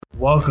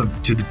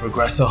Welcome to the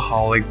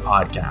Progressaholic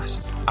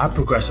podcast. At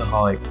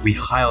Progressaholic, we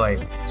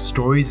highlight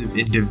stories of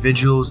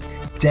individuals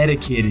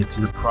dedicated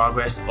to the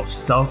progress of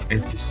self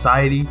and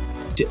society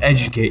to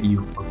educate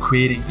you on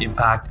creating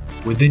impact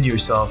within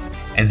yourself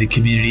and the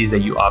communities that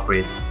you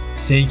operate in.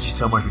 Thank you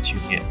so much for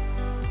tuning in.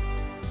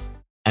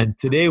 And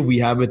today we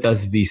have with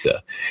us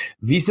Visa.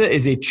 Visa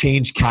is a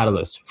change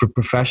catalyst for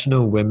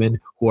professional women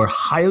who are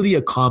highly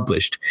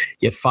accomplished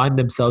yet find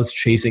themselves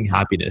chasing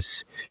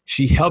happiness.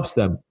 She helps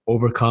them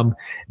overcome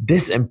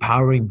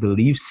disempowering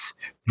beliefs,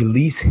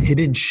 release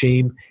hidden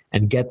shame,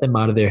 and get them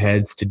out of their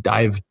heads to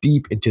dive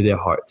deep into their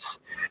hearts.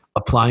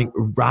 Applying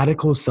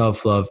radical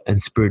self-love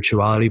and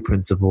spirituality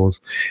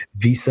principles,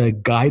 Visa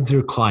guides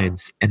her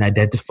clients in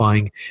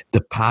identifying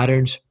the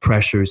patterns,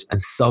 pressures,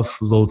 and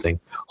self-loathing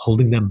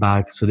holding them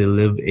back so they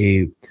live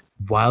a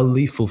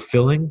wildly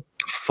fulfilling,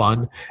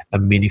 fun,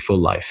 and meaningful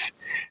life.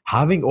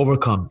 Having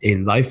overcome a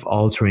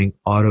life-altering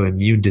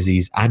autoimmune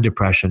disease and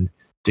depression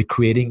to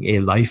creating a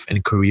life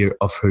and career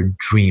of her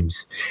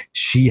dreams,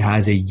 she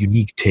has a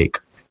unique take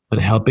on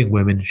helping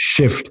women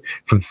shift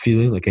from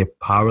feeling like a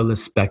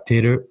powerless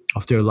spectator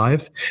of their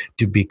life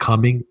to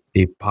becoming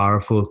a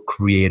powerful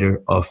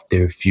creator of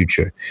their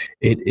future.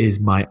 It is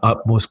my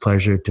utmost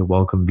pleasure to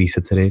welcome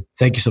Visa today.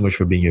 Thank you so much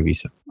for being here,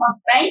 Visa.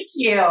 Well, thank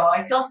you.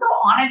 I feel so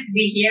honored to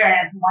be here, and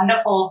it's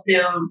wonderful to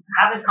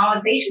have this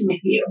conversation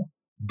with you.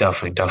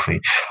 Definitely.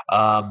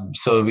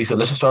 So Visa,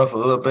 let's just start off a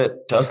little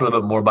bit. Tell us a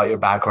little bit more about your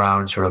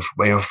background, sort of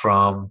where you're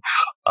from,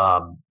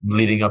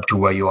 leading up to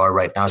where you are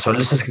right now. So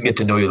let's just get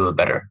to know you a little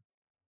better.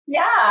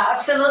 Yeah,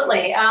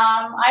 absolutely.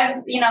 I've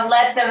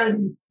led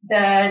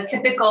the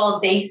typical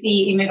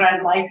Desi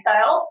immigrant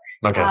lifestyle.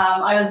 Okay.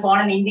 I was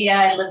born in India.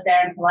 I lived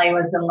there until I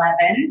was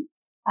 11,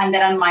 and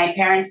then my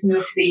parents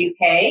moved to the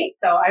UK.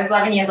 So I was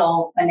 11 years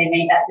old when they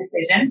made that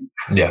decision.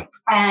 Yeah.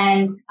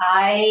 And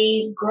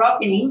I grew up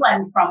in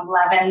England from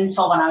 11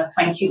 till when I was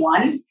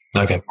 21.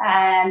 Okay.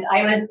 And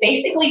I was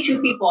basically two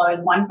people. I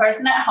was one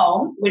person at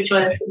home, which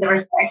was the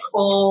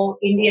respectful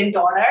Indian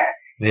daughter.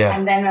 Yeah.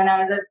 And then when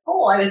I was at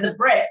school, I was a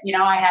Brit.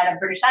 I had a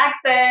British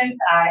accent.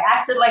 I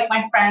acted like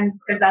my friends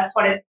because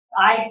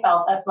I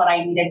felt that's what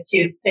I needed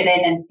to fit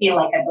in and feel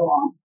like I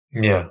belonged.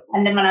 Yeah.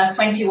 And then when I was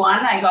 21,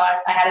 I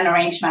had an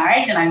arranged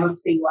marriage and I moved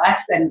to the US.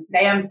 And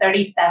today I'm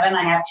 37.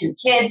 I have two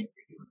kids.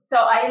 So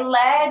I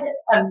led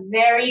a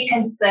very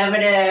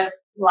conservative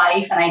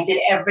life and I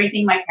did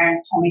everything my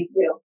parents told me to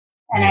do.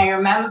 And I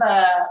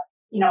remember,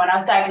 when I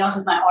was diagnosed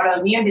with my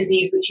autoimmune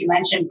disease, which you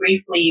mentioned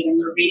briefly when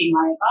you were reading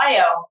my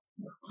bio,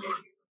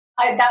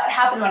 that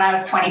happened when I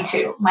was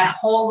 22. My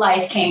whole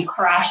life came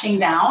crashing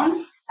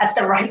down at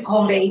the ripe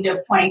old age of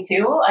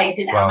 22. I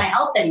didn't have my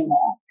health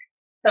anymore.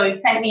 So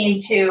it sent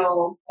me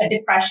into a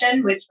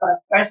depression, which for the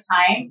first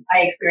time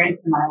I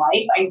experienced in my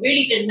life. I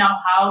really didn't know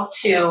how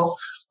to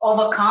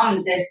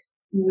overcome this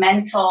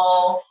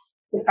mental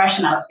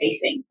depression I was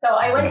facing. So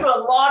I went through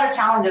a lot of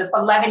challenges. For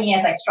 11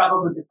 years, I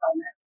struggled with this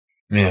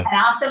illness. Yeah. And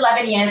after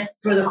 11 years,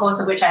 through the course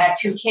of which I had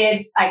two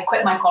kids, I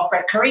quit my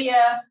corporate career.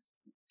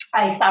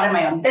 I started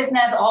my own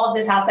business. All of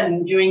this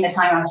happened during the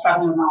time I was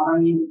struggling with my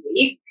autoimmune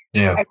disease.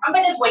 Yeah. I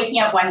remember just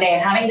waking up one day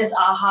and having this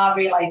aha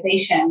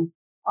realization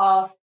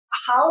of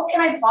how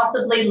can I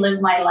possibly live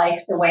my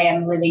life the way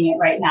I'm living it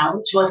right now,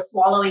 which was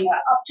swallowing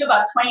up to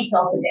about 20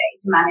 pills a day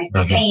to manage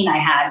the pain I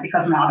had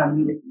because of my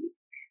autoimmune disease.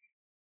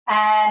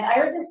 And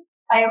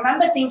I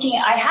remember thinking,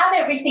 I have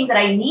everything that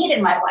I need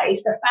in my life,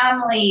 the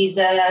family,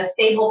 the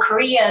stable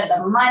career,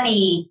 the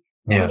money,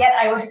 and yet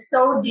I was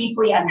so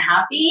deeply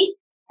unhappy.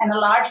 And a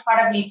large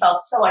part of me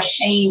felt so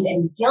ashamed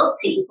and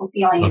guilty for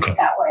feeling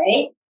that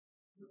way.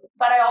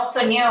 But I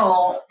also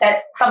knew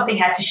that something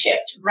had to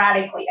shift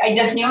radically. I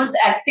just knew that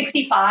at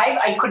 65,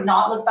 I could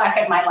not look back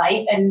at my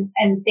life and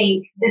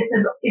think,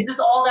 is this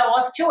all there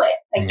was to it?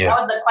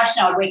 That was the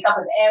question I would wake up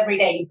with every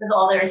day. Is this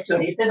all there is to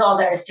it? Is this all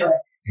there is to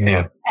it?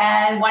 Yeah.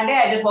 And one day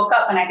I just woke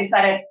up and I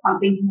decided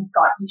something has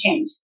got to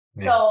change.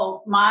 Yeah.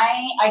 So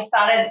I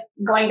started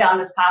going down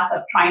this path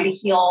of trying to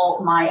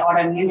heal my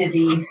autoimmune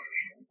disease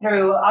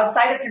through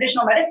outside of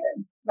traditional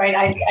medicine, right?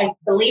 I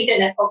believed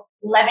in it for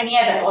 11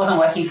 years and it wasn't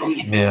working for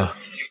me. Yeah.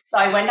 So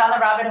I went down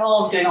the rabbit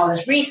hole of doing all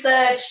this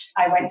research.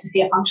 I went to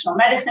see a functional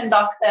medicine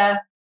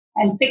doctor,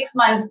 and 6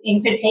 months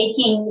into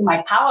taking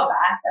my power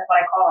back, that's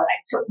what I call it. I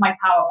took my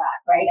power back,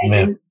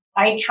 right?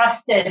 I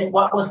trusted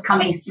what was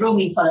coming through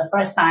me for the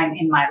first time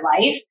in my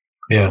life.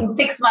 Yeah. In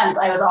 6 months,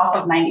 I was off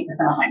of 90%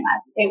 of my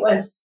meds. It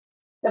was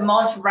the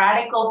most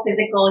radical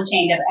physical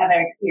change I've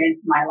ever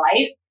experienced in my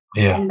life.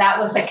 Yeah. And that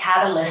was the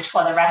catalyst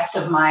for the rest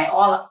of my,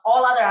 all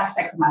other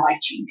aspects of my life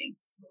changing.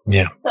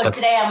 Yeah. So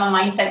today I'm a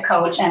mindset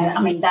coach, and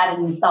that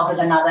in itself is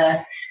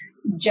another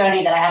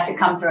journey that I had to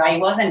come through. I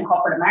was in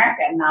corporate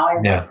America and now I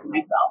work for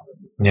myself.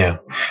 Yeah.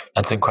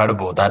 That's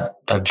incredible. That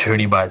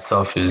journey by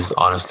itself is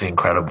honestly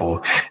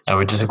incredible. And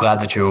we're just glad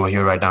that you're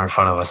here right now in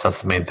front of us.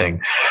 That's the main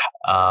thing.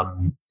 I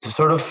just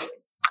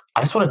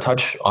want to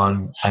touch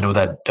on, I know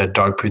that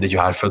dark period that you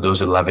had for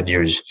those 11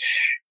 years.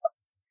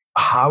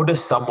 How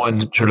does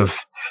someone sort of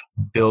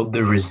build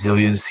the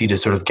resiliency to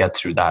sort of get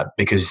through that?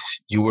 Because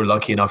you were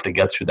lucky enough to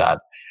get through that.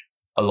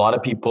 a lot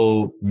of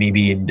people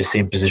maybe in the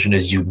same position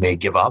as you may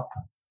give up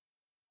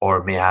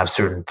or may have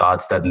certain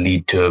thoughts that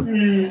lead to,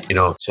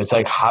 so it's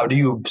like, how do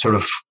you sort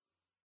of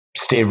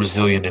stay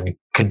resilient and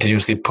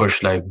continuously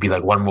push, like be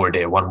like one more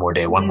day, one more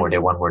day, one more day,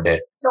 one more day?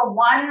 So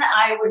one,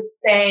 I would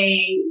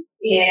say,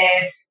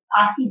 is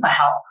asking for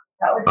help.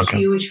 That was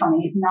huge for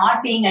me. It's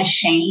not being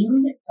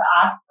ashamed to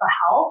ask for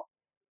help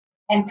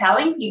and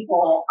telling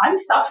people I'm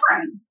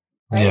suffering.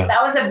 Right? Yeah.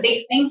 That was a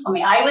big thing for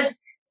me. I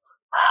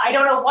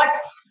don't know what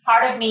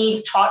part of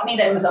me taught me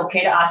that it was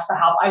okay to ask for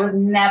help. I was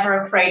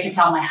never afraid to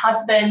tell my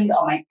husband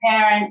or my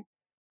parents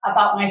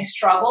about my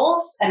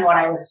struggles and what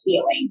I was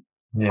feeling.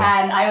 Yeah.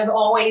 And I was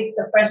always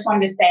the first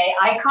one to say,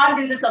 I can't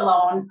do this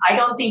alone. I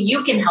don't think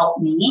you can help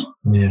me.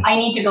 Yeah. I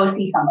need to go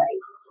see somebody.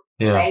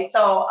 Yeah. Right.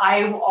 So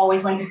I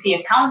always went to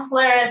see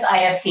counselors. I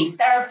have seen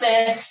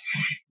therapists.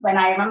 When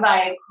I remember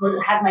I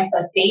had my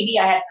first baby,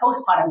 I had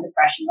postpartum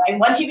depression, right?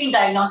 Once you've been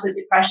diagnosed with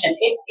depression,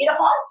 it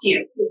haunts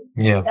you.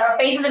 Yeah. There are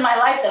phases in my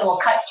life that will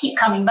keep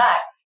coming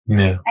back.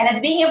 Yeah. And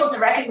it's being able to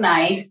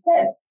recognize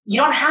that you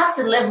don't have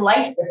to live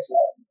life this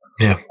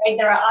way. Yeah. Right?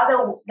 There are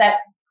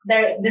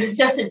this is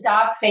just a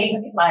dark phase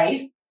of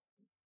life,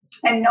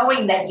 and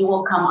knowing that you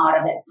will come out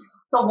of it.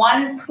 So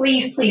one,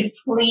 please, please,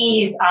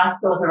 please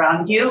ask those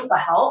around you for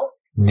help,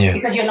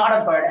 because you're not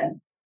a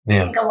burden.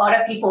 Yeah. I think a lot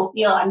of people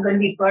feel I'm going to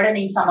be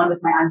burdening someone with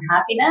my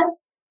unhappiness,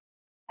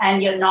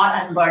 and you're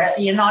not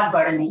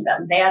burdening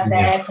them. They are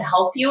there to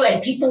help you,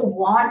 and people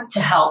want to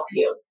help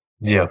you.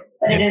 Yeah.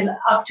 But it is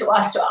up to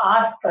us to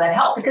ask for that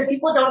help, because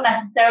people they're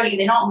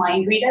not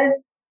mind readers.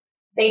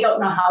 They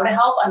don't know how to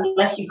help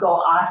unless you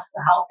go ask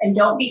for help, and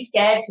don't be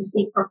scared to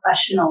seek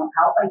professional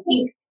help. I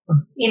think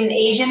in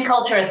Asian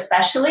culture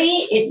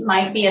especially, there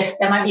might be a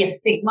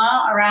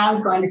stigma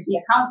around going to see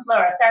a counselor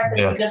or a therapist.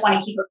 Yeah. You just want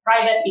to keep it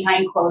private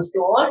behind closed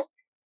doors.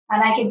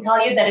 And I can tell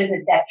you that is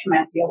a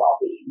detriment to your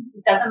well-being.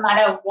 It doesn't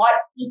matter what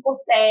people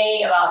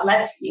say about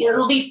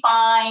it'll be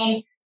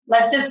fine.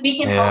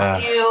 We can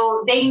help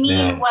you. They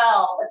mean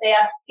well, but they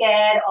are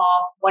scared of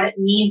what it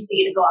means for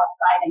you to go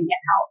outside and get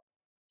help.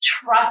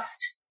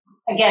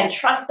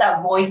 Trust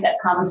that voice that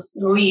comes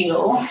through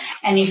you.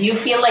 And if you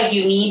feel like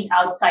you need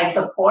outside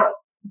support,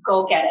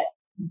 go get it.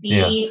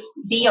 Be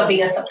your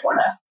biggest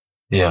supporter.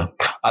 Yeah.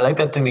 I like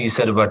that thing that you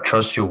said about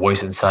trust your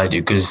voice inside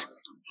you, because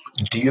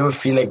do you ever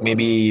feel like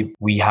maybe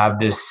we have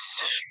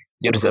this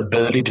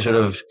ability to sort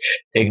of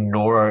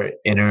ignore our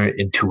inner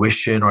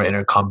intuition or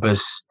inner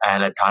compass,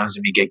 and at times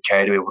we get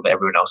carried away with what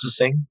everyone else is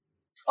saying?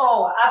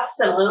 Oh,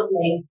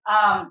 absolutely.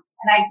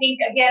 And I think,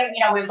 again,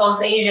 we're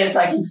both Asians, so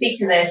I can speak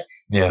to this.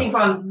 Yeah. I think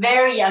from a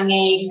very young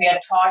age, we are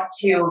taught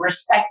to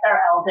respect our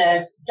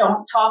elders,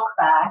 don't talk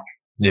back.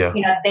 Yeah.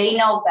 They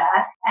know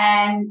best.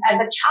 And as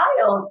a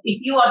child, if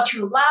you are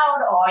too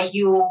loud or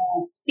you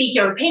speak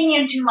your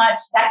opinion too much,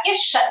 that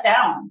gets shut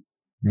down.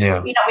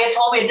 Yeah. We are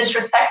told we're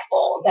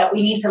disrespectful, that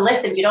we need to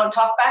listen. You don't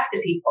talk back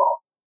to people.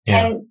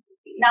 Yeah. And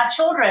now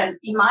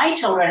my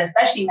children,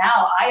 especially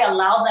now, I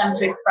allow them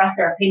to express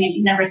their opinion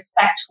in a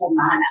respectful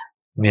manner.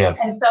 Yeah.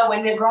 And so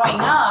when we're growing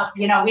up,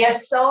 we are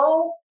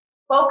so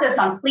focused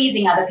on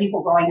pleasing other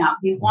people growing up.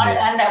 We want to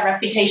earn that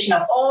reputation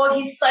of,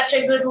 he's such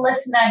a good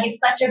listener, he's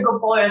such a good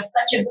boy, or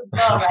such a good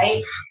girl,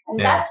 right? And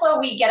that's where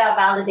we get our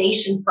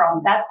validation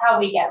from. That's how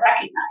we get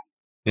recognized.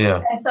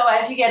 Yeah. And so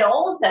as you get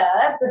older,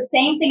 the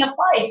same thing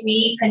applies.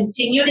 We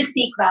continue to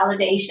seek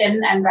validation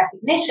and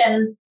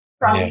recognition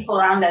from people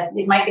around us.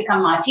 It might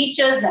become our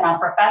teachers and our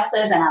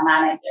professors and our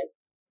managers,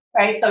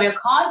 right? So we're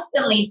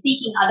constantly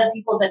seeking other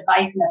people's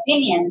advice and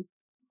opinions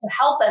to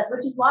help us,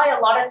 which is why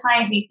a lot of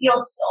times we feel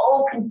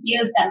so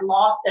confused and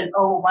lost and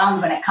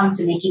overwhelmed when it comes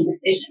to making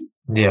decisions.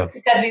 Yeah.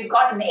 Because we've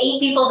gotten 8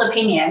 people's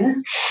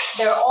opinions.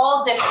 They're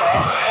all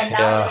different. And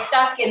now we're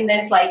stuck in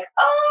this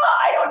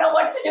I don't know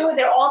what to do.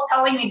 They're all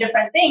telling me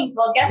different things.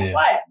 Well, guess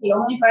what? The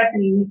only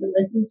person you need to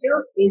listen to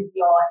is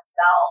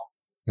yourself.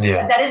 Yeah.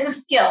 And that is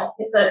a skill.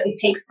 It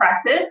takes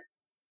practice.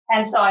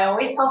 And so I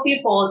always tell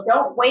people,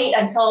 don't wait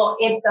until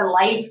it's a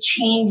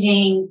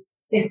life-changing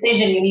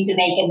decision you need to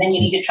make, and then you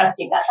need to trust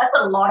your gut. That's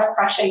a lot of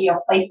pressure you're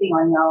placing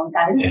on your own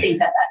gut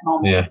instincts at that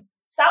moment. Yeah.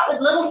 Start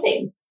with little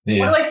things.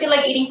 Yeah. What do I feel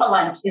like eating for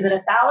lunch? Is it a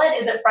salad?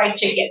 Is it fried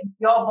chicken?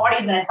 Your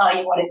body's going to tell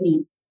you what it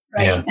needs.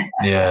 Right?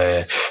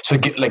 Yeah. So,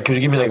 could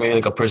you give me maybe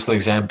a personal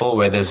example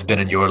where there's been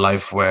in your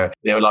life where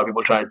there are a lot of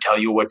people trying to tell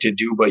you what to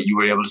do, but you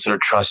were able to sort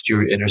of trust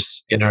your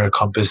inner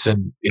compass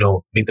and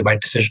make the right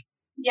decision?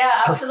 Yeah,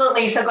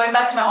 absolutely. So going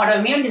back to my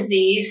autoimmune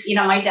disease,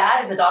 my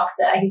dad is a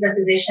doctor. He's a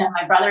physician.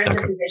 My brother is a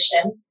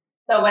physician.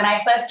 So when I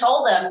first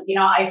told him,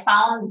 I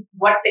found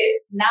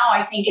now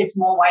I think it's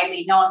more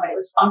widely known, but it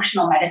was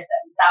functional medicine.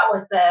 That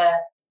was the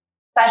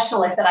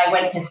specialist that I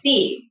went to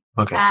see.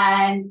 Okay.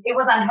 And it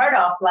was unheard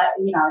of,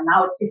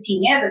 now it's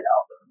 15 years ago.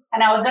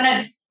 And I was going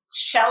to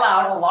shell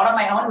out a lot of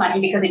my own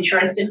money because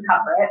insurance didn't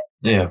cover it.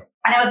 Yeah.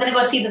 And I was going to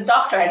go see this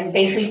doctor and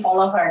basically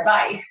follow her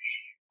advice.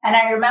 And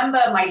I remember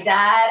my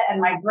dad and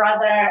my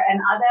brother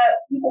and other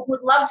people who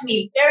loved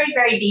me very,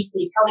 very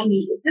deeply telling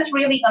me, is this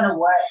really going to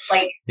work?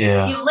 Like,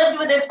 you've lived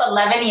with this for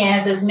 11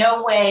 years. There's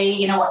no way,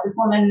 what this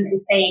woman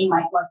is saying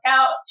might work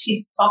out.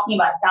 She's talking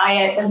about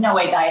diet. There's no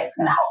way diet's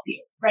going to help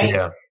you,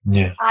 right?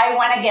 Yeah. I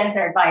went against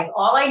her advice.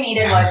 All I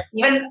needed was,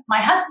 even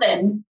my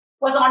husband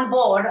was on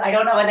board. I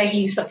don't know whether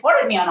he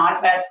supported me or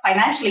not, but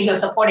financially he was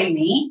supporting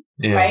me,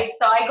 right?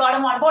 So I got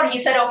him on board.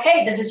 He said,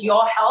 okay, this is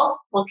your health.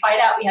 We'll try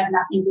it out. We have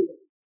nothing to do.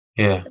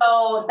 Yeah.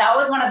 So that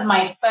was one of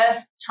my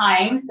first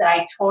times that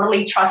I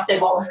totally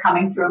trusted what was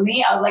coming through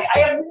me. I was like,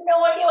 I have no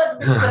idea what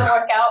this is going to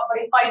work out,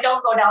 but if I don't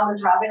go down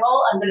this rabbit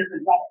hole, I'm going to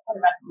regret it for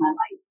the rest of my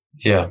life.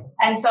 Yeah.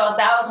 And so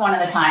that was one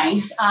of the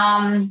times.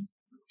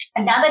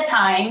 Another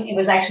time, it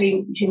was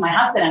actually between my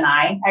husband and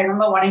I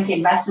remember wanting to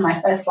invest in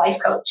my first life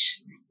coach.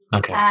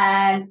 Okay.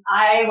 And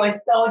I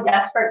was so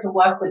desperate to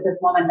work with this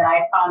woman that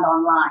I found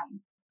online.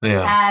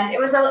 Yeah. And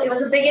it was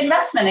a big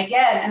investment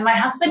again. And my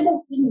husband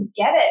just didn't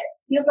get it.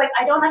 He was like,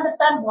 I don't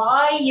understand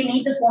why you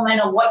need this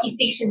woman or what you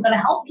think she's going to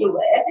help you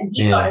with. And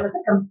he thought it was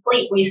a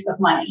complete waste of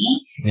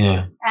money.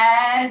 Yeah.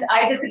 And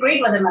I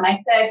disagreed with him. And I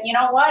said, you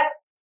know what?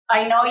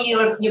 I know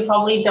you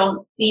probably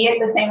don't see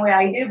it the same way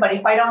I do, but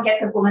if I don't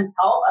get this woman's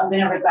help, I'm going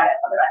to regret it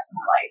for the rest of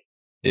my life.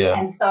 Yeah.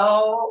 And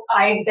so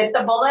I bit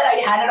the bullet. I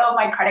handed over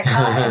my credit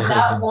card, and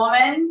that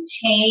woman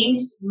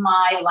changed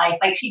my life.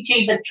 Like, she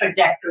changed the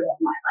trajectory of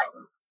my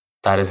life.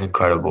 That is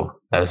incredible.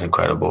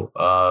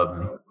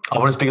 I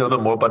want to speak a little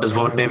bit more about this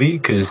woman, maybe,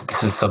 because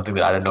this is something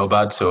that I didn't know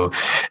about. So,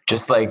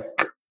 just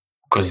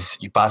because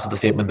you passed out the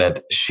statement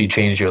that she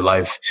changed your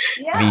life,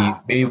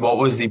 maybe what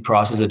was the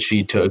process that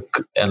she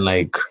took, and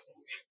I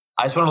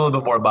just want a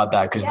little bit more about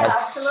that, because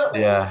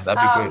absolutely. that'd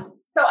be great.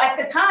 So at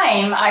the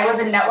time, I was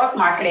in network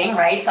marketing,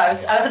 right? So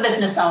I was a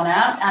business owner,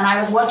 and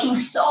I was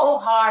working so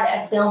hard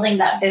at building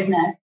that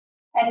business.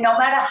 And no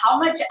matter how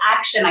much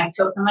action I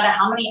took, no matter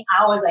how many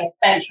hours I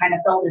spent trying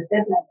to build this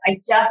business,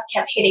 I just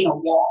kept hitting a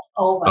wall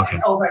over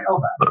and over and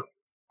over.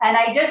 And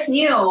I just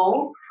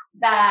knew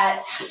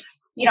that,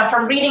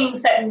 from reading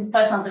certain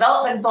personal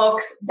development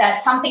books,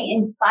 that something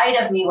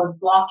inside of me was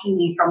blocking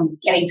me from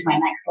getting to my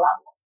next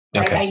level.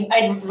 Right?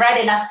 I'd read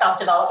enough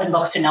self-development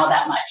books to know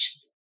that much.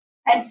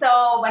 And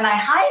so when I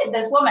hired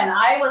this woman,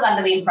 I was under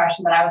the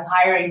impression that I was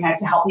hiring her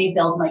to help me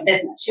build my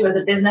business. She was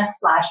a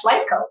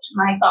business/life coach. And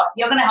I thought,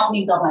 you're going to help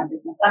me build my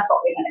business. That's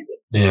what we're going to do.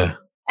 Yeah.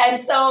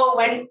 And so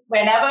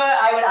whenever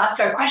I would ask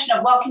her a question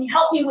of, well, can you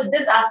help me with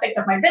this aspect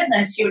of my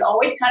business? She would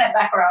always turn it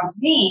back around to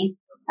me.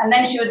 And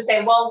then she would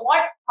say, well,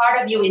 what part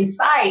of you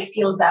inside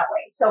feels that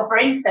way? So for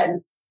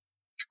instance,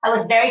 I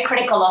was very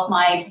critical of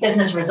my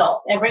business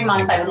results. Every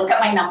month I would look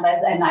at my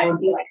numbers and I would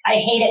be like, I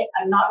hate it.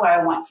 I'm not where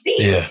I want to be.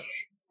 Yeah.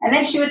 And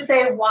then she would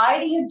say, why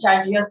do you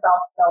judge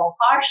yourself so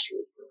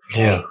harshly?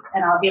 Yeah.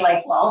 And I'll be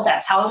like, well,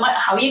 that's how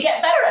you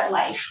get better at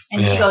life.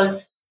 And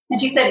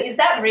she said, is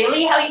that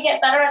really how you get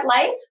better at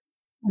life?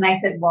 And I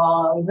said,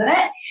 well, isn't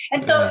it?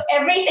 And so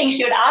everything,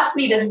 she would ask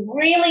me this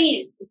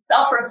really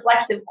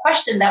self-reflective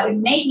question that would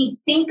make me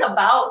think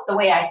about the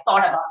way I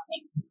thought about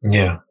things.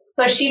 Yeah.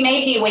 So she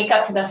made me wake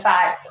up to the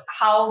fact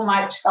how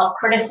much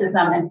self-criticism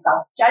and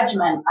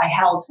self-judgment I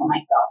held for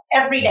myself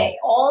every day.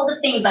 All the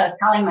things I was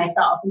telling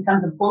myself in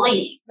terms of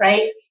bullying,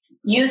 right?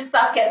 You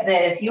suck at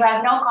this. You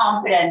have no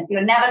confidence.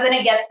 You're never going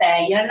to get there.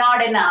 You're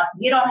not enough.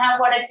 You don't have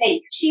what it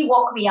takes. She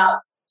woke me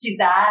up to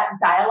that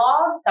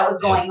dialogue that was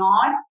going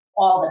on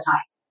all the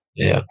time.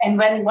 Yeah. And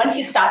once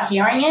you start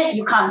hearing it,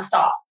 you can't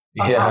stop.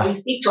 That's how we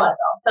speak to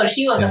ourselves. So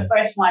she was the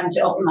first one to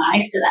open my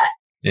eyes to that.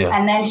 Yeah.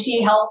 And then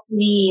she helped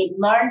me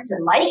learn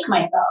to like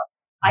myself.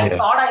 I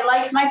thought I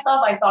liked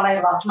myself. I thought I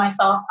loved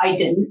myself. I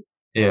didn't.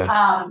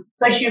 Yeah.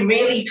 So she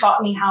really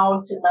taught me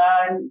how to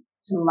learn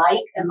to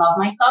like and love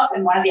myself.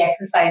 And one of the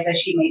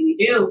exercises she made me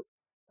do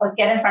was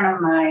get in front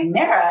of my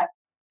mirror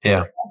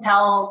and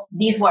tell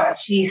these words.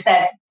 She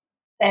said,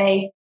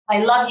 say, I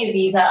love you,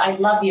 Visa. I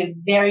love you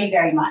very,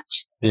 very much.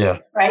 Yeah.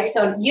 Right?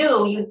 So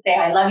you say,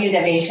 I love you,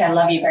 Devesh. I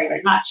love you very,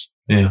 very much.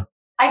 Yeah.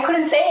 I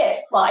couldn't say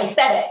it. Well, I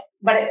said it,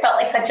 but it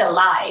felt like such a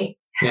lie.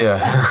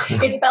 Yeah.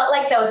 It felt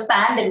like there was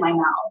sand in my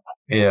mouth.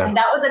 Yeah. And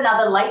that was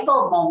another light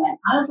bulb moment.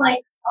 I was like,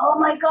 oh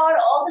my God,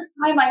 all this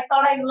time I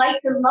thought I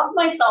liked and loved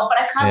myself, but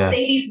I can't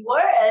say these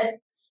words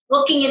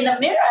looking in the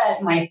mirror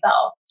at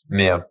myself.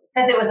 Yeah.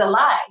 Because it was a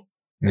lie.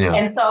 Yeah.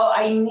 And so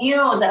I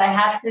knew that I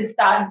had to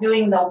start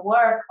doing the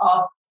work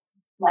of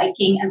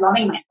liking and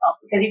loving myself.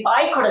 Because if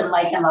I couldn't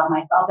like and love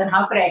myself, then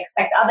how could I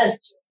expect others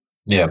to?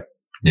 Yeah.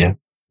 Yeah.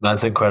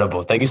 That's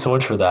incredible. Thank you so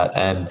much for that.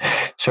 And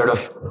sort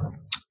of,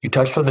 you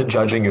touched on the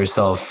judging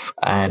yourself,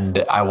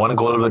 and I want to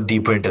go a little bit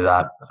deeper into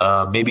that.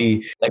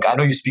 Maybe, like, I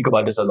know you speak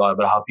about this a lot,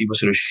 about how people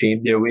sort of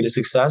shame their way to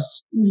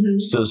success. Mm-hmm.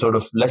 So sort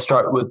of, let's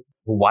start with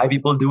why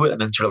people do it,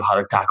 and then sort of how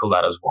to tackle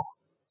that as well.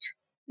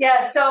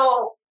 Yeah.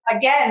 So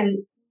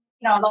again,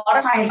 a lot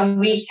of times when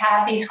we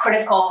have these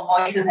critical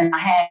voices in our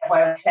head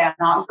where we say, I'm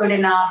not good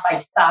enough,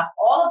 I suck,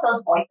 all of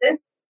those voices,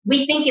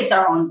 we think it's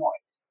our own voice.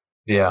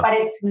 Yeah. But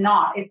it's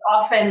not. It's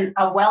often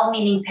a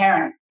well-meaning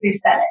parent who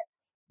said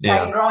it.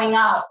 Right? Growing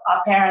up,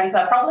 our parents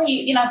are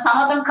probably,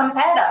 some of them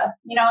compared us.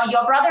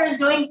 Your brother is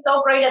doing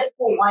so great at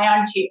school. Why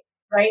aren't you?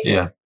 Right?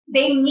 Yeah.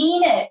 They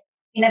mean it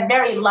in a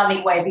very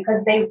loving way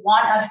because they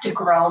want us to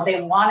grow. They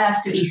want us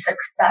to be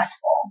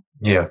successful.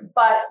 Yeah.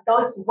 But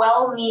those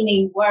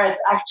well-meaning words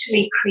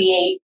actually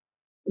create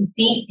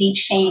deep, deep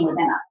shame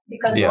within us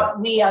because what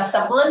we are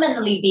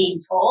subliminally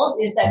being told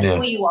is that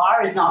who you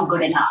are is not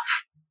good enough.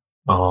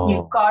 Oh.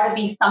 You've got to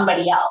be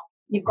somebody else.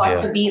 You've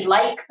got to be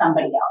like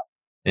somebody else.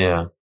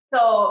 Yeah.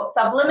 So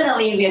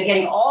subliminally, we are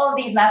getting all of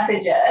these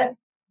messages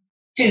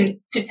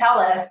to tell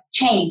us,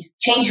 change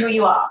who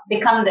you are,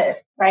 become this,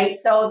 right?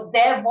 So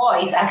their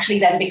voice actually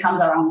then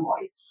becomes our own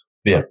voice.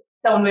 Yeah.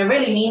 So when we're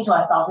really mean to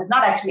ourselves, it's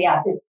not actually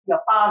us, it's your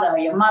father,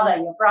 your mother,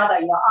 your brother,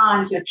 your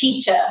aunt, your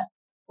teacher.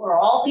 We're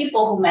all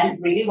people who meant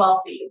really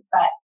well for you,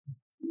 but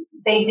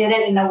they did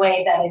it in a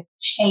way that is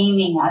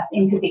shaming us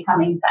into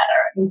becoming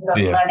better, instead of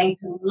learning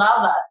to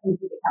love us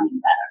into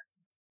becoming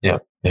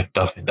better. Yeah,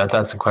 definitely.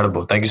 That's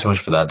incredible. Thank you so much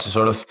for that. So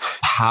sort of,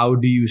 how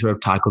do you sort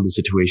of tackle the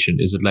situation?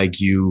 Is it like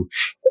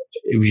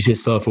would you say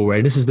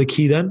self-awareness is the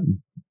key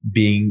then?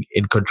 Being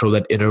in control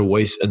of that inner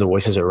voice and the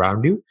voices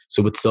around you?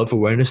 So would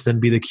self-awareness then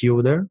be the key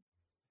over there?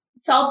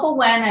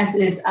 Self-awareness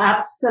is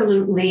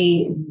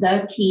absolutely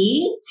the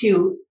key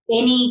to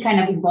any kind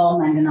of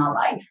involvement in our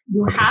life.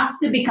 You have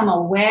to become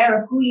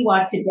aware of who you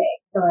are today,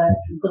 the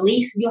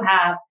beliefs you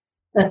have,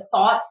 the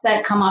thoughts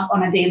that come up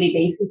on a daily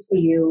basis for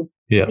you,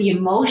 the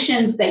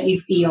emotions that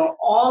you feel,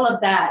 all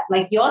of that.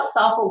 Like your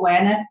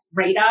self-awareness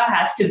radar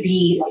has to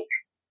be like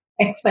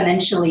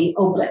exponentially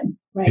open,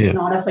 right? In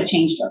order for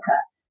change to occur.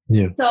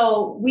 Yeah.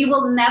 So we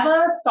will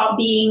never stop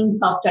being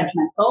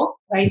self-judgmental,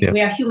 right? Yeah.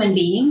 We are human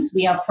beings.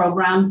 We are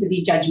programmed to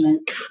be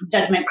judgment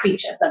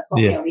creatures. That's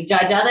what we are. We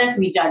judge others,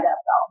 we judge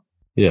ourselves.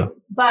 Yeah.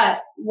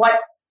 But what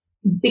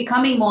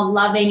becoming more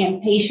loving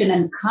and patient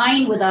and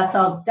kind with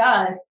ourselves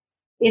does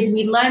is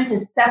we learn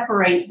to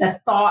separate the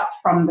thought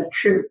from the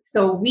truth.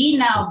 So we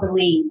now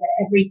believe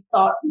that every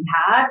thought we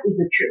have is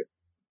the truth.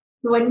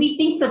 So when we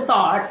think the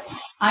thought,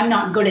 I'm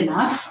not good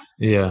enough,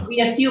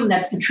 we assume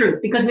that's the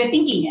truth because we're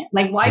thinking it.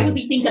 Like, why would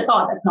we think a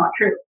thought that's not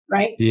true,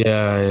 right?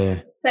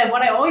 Yeah. So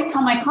what I always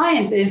tell my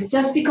clients is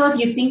just because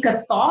you think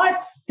a thought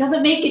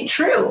doesn't make it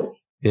true.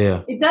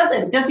 Yeah. It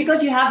doesn't. Just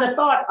because you have the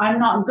thought, I'm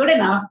not good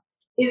enough,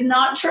 is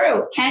not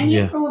true. Can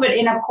you prove it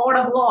in a court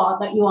of law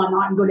that you are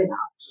not good enough?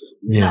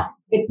 No,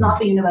 it's not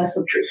the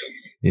universal truth.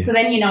 Yeah. So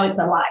then you know it's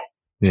a lie.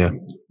 Yeah.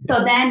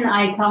 So then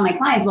I tell my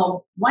clients,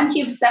 well, once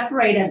you've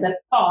separated the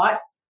thought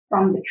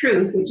from the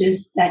truth, which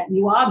is that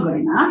you are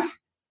good enough,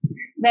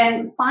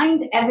 then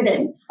find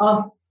evidence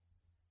of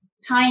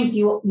times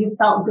you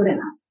felt good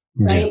enough,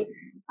 right?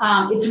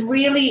 It's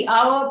really,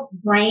 our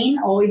brain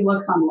always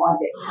works on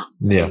logic.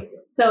 Yeah.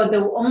 So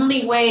the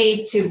only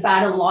way to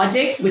battle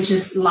logic, which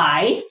is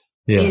lie,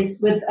 is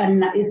with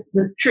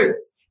truth.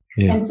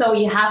 Yeah. And so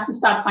you have to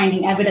start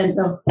finding evidence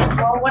of,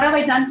 well, what have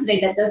I done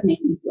today that does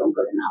make me feel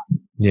good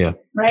enough? Yeah.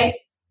 Right?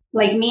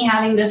 Like me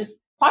having this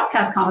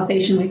podcast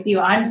conversation with you,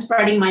 I'm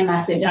spreading my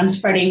message. I'm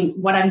spreading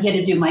what I'm here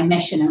to do, my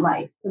mission in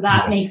life. So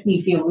that makes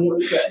me feel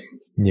really good.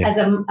 Yeah. As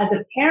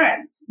a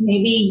parent,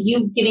 maybe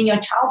you giving your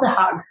child a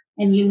hug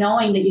and you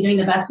knowing that you're doing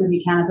the best as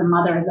you can as a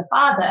mother, as a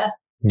father,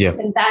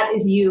 then that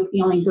is you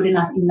feeling good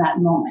enough in that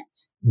moment.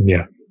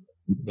 Yeah.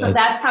 So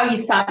that's how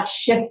you start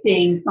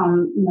shifting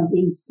from,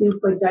 being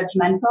super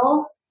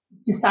judgmental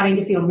to starting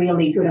to feel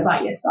really good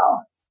about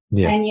yourself.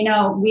 Yeah. And,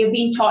 we're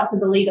being taught to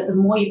believe that the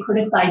more you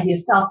criticize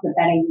yourself, the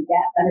better you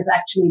get. That is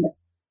actually the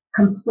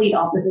complete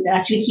opposite. It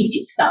actually keeps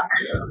you stuck.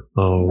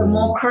 Oh. The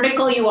more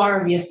critical you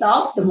are of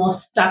yourself, the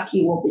more stuck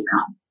you will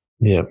become.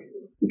 Yeah.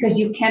 Because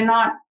you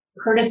cannot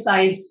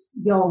criticize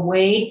your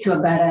way to a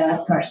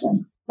better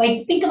person.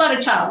 Like, think about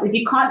a child. If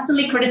you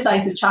constantly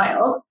criticize a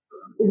child,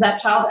 is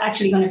that child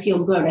actually going to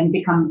feel good and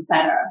become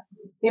better?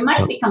 They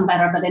might become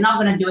better, but they're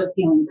not going to do it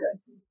feeling good.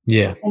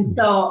 Yeah. And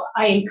so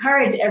I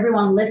encourage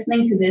everyone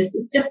listening to this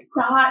to just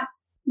start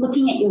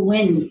looking at your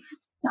wins.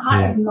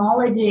 Start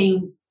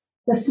acknowledging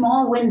the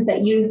small wins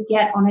that you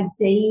get on a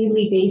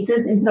daily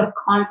basis instead of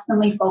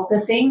constantly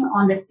focusing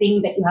on the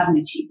thing that you haven't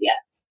achieved yet.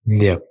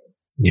 Yeah.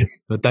 Yeah.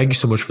 Well, thank you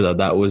so much for that.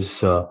 That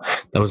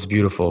was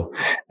beautiful.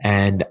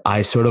 And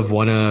I sort of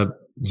want to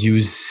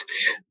use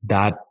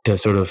that to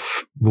sort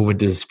of move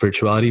into the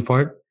spirituality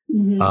part.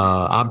 Mm-hmm.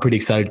 I'm pretty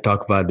excited to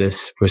talk about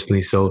this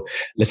personally. So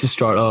let's just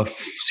start off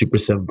super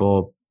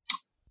simple.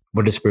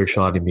 What does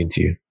spirituality mean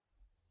to you?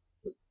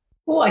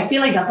 Oh, I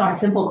feel like that's not a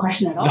simple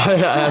question at all.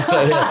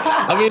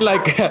 I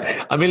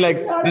mean,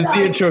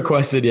 the intro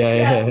question.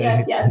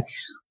 Yes.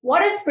 What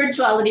does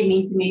spirituality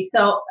mean to me?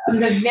 So on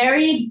the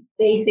very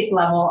basic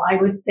level, I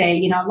would say,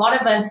 a lot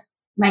of us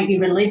might be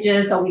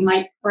religious or we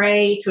might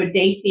pray to a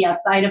deity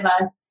outside of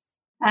us.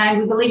 And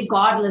we believe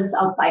God lives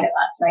outside of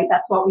us, right?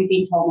 That's what we've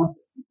been told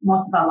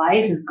most of our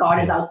lives is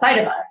God is outside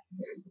of us.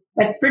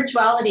 But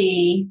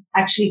spirituality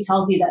actually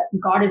tells you that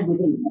God is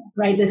within you,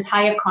 right? This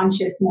higher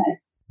consciousness,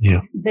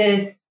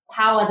 this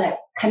power that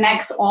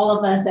connects all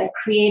of us, that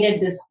created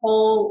this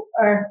whole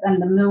earth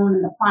and the moon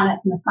and the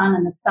planets and the sun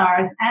and the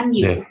stars and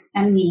you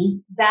and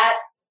me, that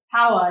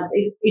power,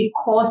 it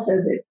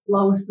courses, it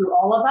flows through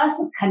all of us.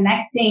 So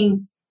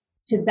connecting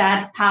to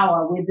that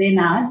power within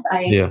us,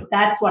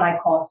 that's what I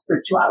call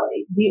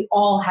spirituality. We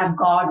all have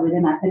God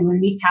within us. And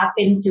when we tap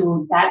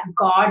into that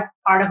God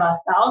part of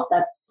ourselves,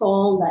 that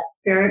soul, that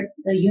spirit,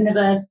 the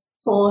universe,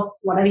 source,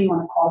 whatever you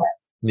want to call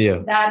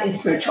it, that is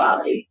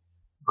spirituality.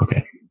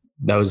 Okay.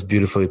 That was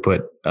beautifully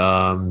put.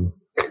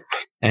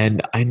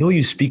 And I know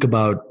you speak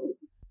about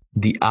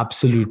the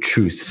absolute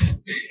truth.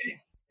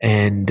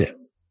 And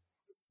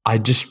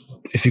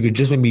if you could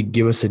just maybe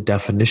give us a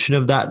definition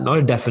of that, not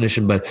a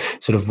definition, but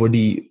sort of what do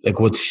you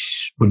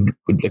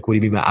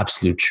mean by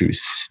absolute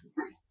truth?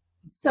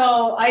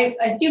 So I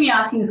assume you're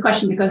asking this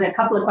question because a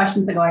couple of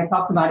questions ago I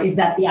talked about, is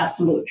that the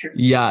absolute truth?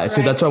 Yeah. Right?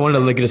 So that's why I wanted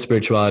to look at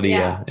spirituality.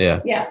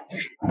 Yeah.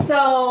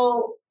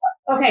 So,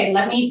 okay,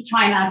 let me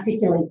try and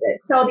articulate this.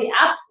 So the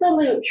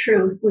absolute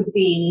truth would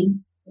be,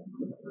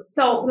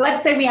 so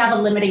let's say we have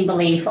a limiting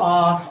belief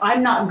of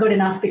I'm not good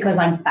enough because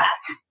I'm fat.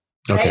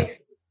 Right? Okay.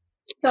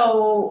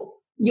 So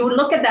you would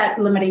look at that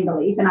limiting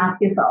belief and ask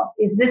yourself,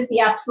 is this the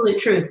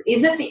absolute truth?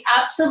 Is it the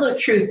absolute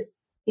truth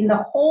in the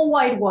whole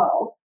wide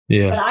world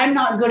that I'm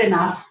not good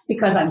enough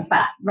because I'm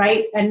fat,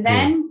 right? And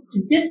then to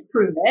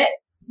disprove it,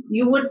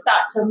 you would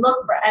start to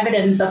look for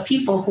evidence of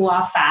people who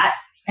are fat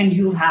and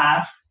who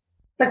have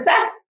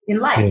success in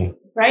life,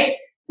 right?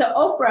 So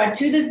Oprah,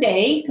 to this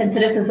day,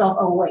 considers herself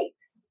overweight.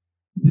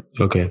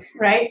 Okay.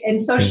 Right?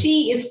 And so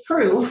she is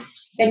proof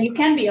that you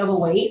can be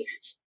overweight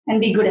and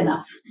be good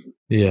enough.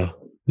 Yeah.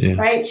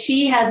 Right?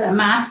 She has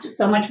amassed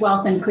so much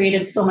wealth and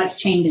created so much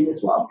change in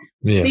this world.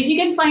 So if you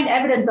can find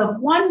evidence of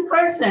one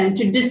person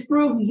to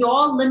disprove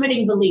your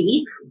limiting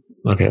belief,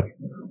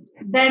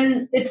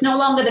 then it's no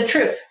longer the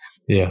truth.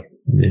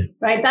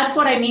 Right? That's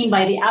what I mean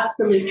by the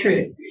absolute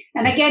truth.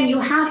 And again, you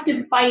have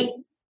to fight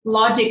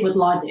logic with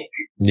logic.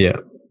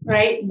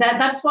 Right?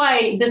 That's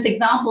why this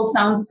example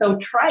sounds so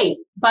trite,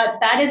 but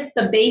that is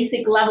the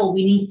basic level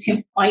we need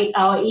to fight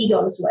our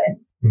egos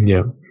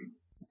with.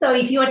 So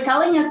if you are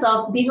telling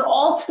yourself, these are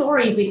all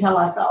stories we tell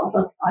ourselves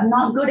of, I'm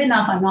not good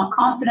enough, I'm not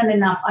confident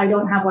enough, I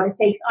don't have what it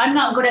takes, I'm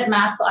not good at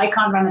math, so I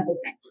can't run a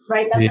business,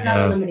 right? That's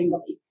another limiting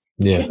belief.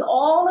 It's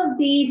all of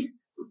these,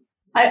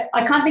 I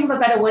can't think of a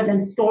better word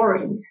than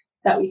stories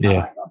that we tell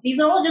ourselves. These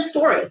are all just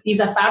stories.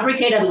 These are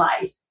fabricated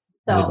lies.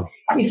 So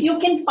if you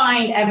can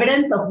find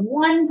evidence of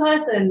one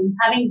person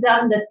having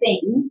done the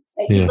thing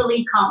that you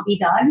believe can't be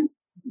done,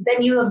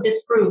 then you have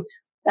disproved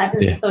that.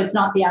 So it's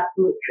not the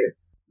absolute truth.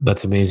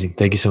 That's amazing.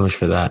 Thank you so much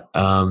for that.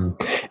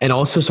 And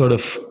also sort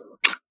of,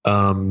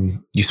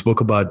 you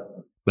spoke about,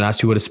 when I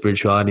asked you what does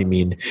spirituality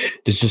mean,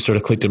 this just sort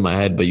of clicked in my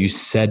head, but you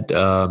said,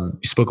 you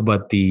spoke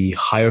about the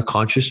higher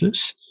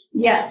consciousness.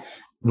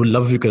 Yes. Would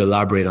love if you could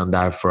elaborate on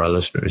that for our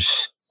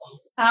listeners.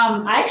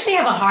 I actually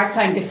have a hard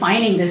time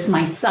defining this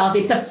myself.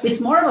 It's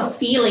more of a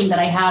feeling that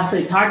I have, so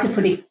it's hard to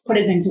put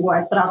it into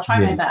words, but I'll try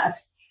my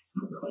best.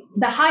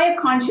 The higher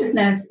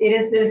consciousness, it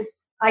is this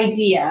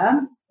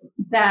idea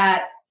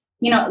that,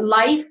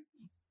 life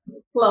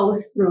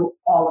flows through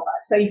all of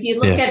us. So if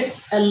you look at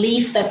a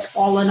leaf that's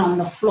fallen on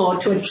the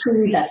floor to a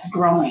tree that's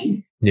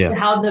growing, to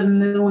how the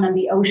moon and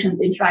the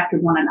oceans interact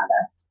with one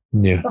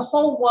another. The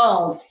whole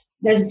world,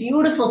 there's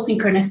beautiful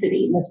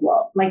synchronicity in this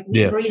world. Like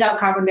we breathe out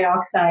carbon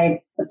dioxide,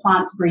 the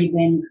plants breathe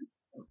in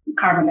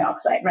carbon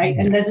dioxide, right?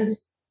 And there's this,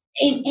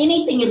 in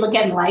anything you look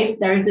at in life,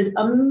 there's this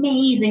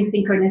amazing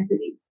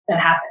synchronicity that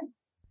happens.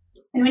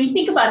 And when you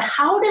think about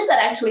how does that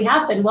actually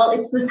happen? Well,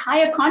 it's this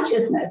higher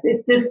consciousness.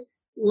 It's this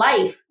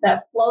life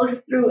that flows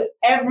through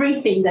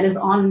everything that is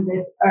on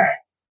this earth.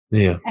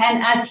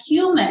 And as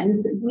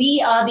humans,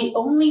 we are the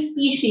only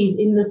species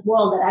in this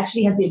world that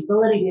actually has the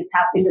ability to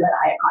tap into that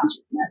higher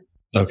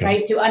consciousness,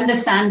 right? To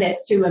understand it,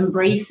 to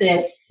embrace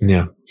it,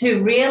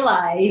 to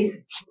realize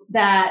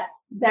that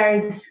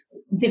there's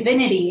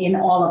divinity in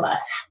all of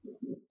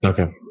us.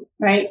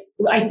 Right?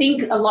 I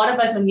think a lot of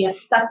us, when we are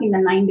stuck in the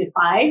 9 to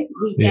 5,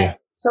 we get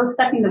so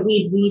stuck in the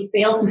weeds, we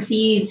fail to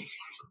see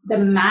the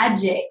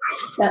magic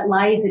that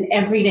lies in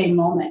everyday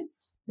moments.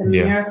 The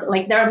miracle,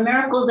 like there are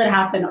miracles that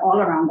happen all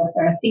around us.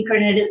 There are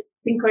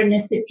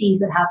synchronicities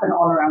that happen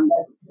all around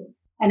us.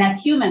 And as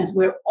humans,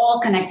 we're all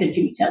connected to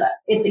each other.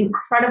 It's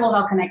incredible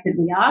how connected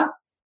we are.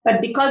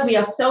 But because we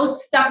are so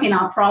stuck in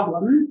our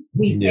problems,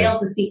 we fail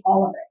to see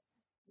all of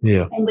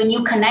it. And when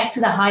you connect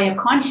to the higher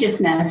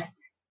consciousness,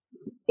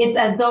 it's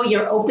as though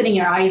you're opening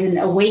your eyes and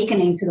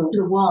awakening to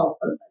the world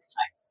for the first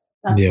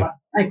time. That's what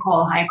I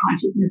call higher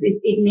consciousness.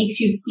 It makes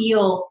you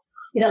feel,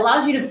 it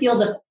allows you to feel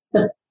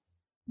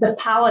the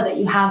power that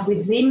you have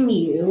within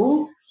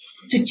you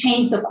to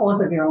change the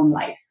course of your own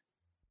life.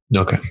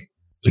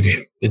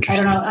 Interesting. I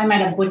don't know. I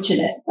might have butchered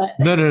it, but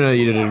no.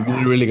 You did a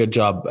really good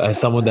job. As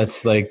someone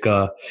that's like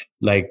that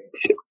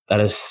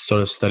has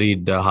sort of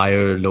studied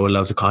higher, lower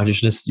levels of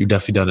consciousness, you've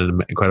definitely done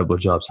an incredible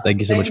job. So thank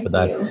you so much for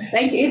that.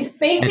 Thank you. It's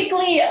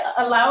basically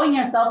allowing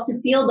yourself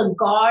to feel the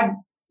God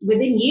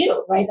within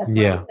you, right? That's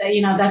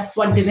what, that's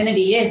what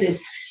divinity is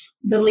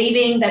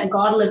believing that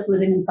God lives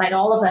within inside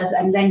all of us,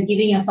 and then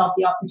giving yourself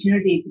the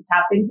opportunity to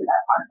tap into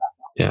that part of us.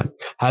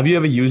 Yeah. Have you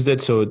ever used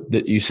it? So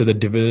that you said the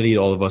divinity in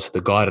all of us, the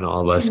God in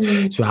all of us.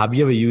 So have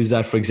you ever used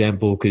that, for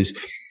example? Because,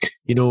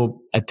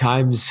 at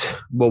times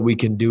what we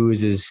can do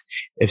is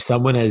if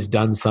someone has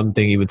done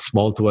something even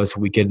small to us,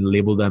 we can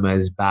label them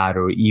as bad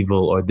or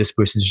evil, or this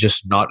person's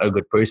just not a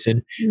good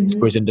person. This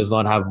person does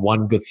not have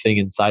one good thing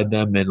inside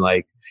them. And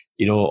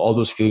all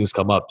those feelings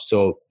come up.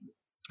 So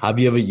have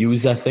you ever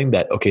used that thing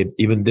that, okay,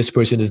 even this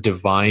person is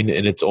divine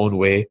in its own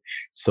way,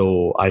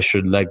 so I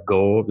should let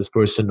go of this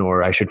person,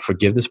 or I should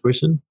forgive this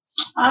person?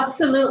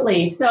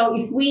 Absolutely. So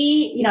if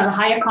we, the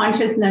higher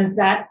consciousness,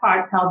 that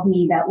part tells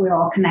me that we're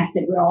all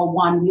connected, we're all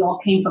one, we all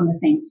came from the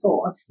same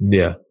source.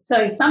 Yeah. So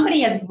if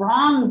somebody has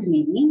wronged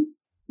me,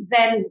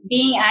 then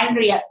being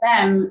angry at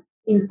them,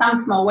 in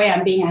some small way,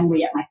 I'm being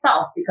angry at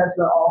myself, because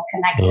we're all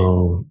connected.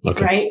 Oh,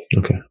 okay. Right?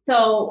 Okay.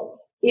 So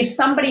if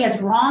somebody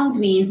has wronged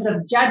me, instead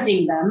of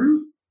judging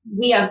them,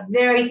 we are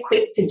very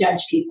quick to judge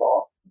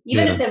people.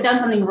 Even if they've done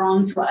something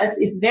wrong to us,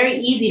 it's very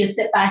easy to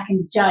sit back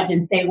and judge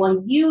and say,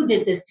 well, you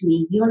did this to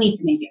me, you need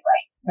to make it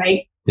right,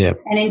 right? Yeah.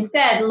 And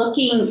instead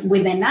looking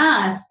within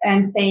us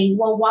and saying,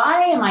 well,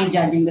 why am I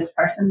judging this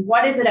person?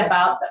 What is it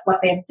about what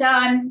they've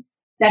done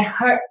that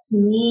hurts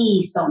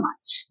me so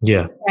much?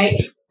 Yeah. Right?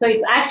 So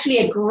it's actually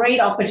a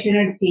great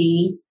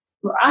opportunity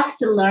for us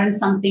to learn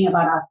something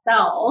about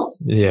ourselves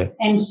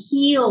and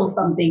heal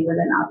something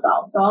within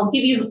ourselves. So I'll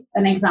give you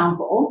an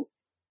example.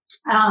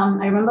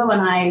 I remember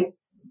when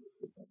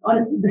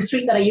on the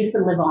street that I used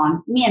to live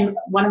on, me and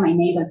one of my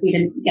neighbors, we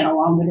didn't get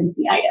along, we didn't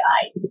see eye to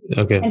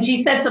eye. Okay. And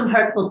she said some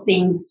hurtful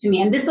things to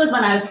me. And this was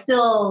when I was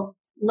still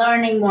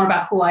learning more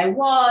about who I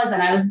was,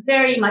 and I was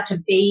very much a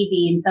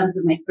baby in terms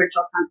of my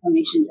spiritual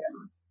transformation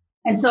journey.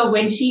 And so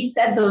when she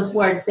said those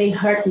words, they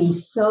hurt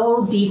me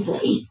so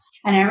deeply.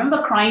 And I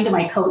remember crying to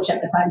my coach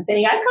at the time,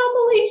 saying, I can't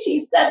believe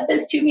she said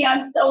this to me.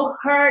 I'm so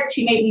hurt.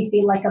 She made me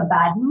feel like a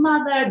bad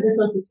mother. This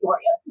was the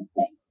story of the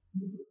thing.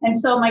 And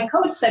so my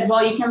coach said,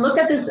 well, you can look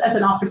at this as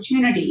an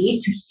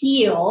opportunity to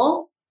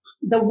heal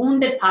the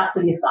wounded parts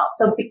of yourself.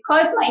 So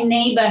because my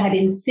neighbor had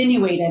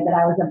insinuated that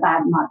I was a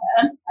bad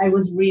mother, I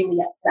was really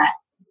upset.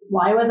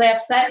 Why was I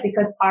upset?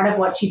 Because part of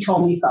what she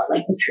told me felt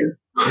like the truth.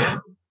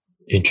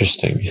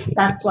 Interesting.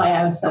 That's why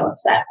I was so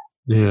upset.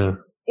 Yeah.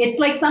 It's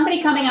like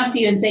somebody coming up to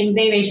you and saying,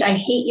 Devesh, I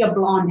hate your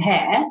blonde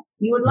hair.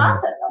 You would laugh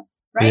at them,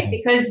 right?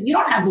 Because you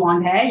don't have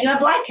blonde hair, you have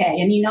black hair,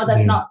 and you know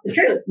that's not the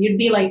truth. You'd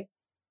be like,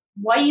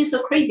 why are you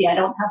so crazy? I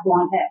don't have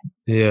blonde hair.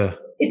 Yeah.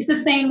 It's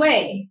the same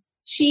way.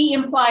 She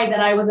implied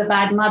that I was a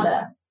bad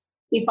mother.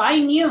 If I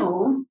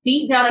knew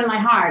deep down in my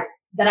heart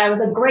that I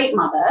was a great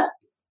mother,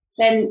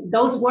 then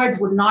those words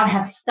would not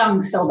have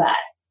stung so bad.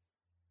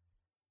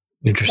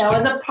 Interesting. There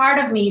was a part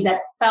of me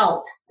that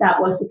felt that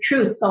was the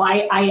truth. So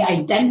I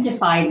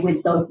identified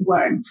with those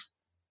words.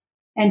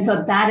 And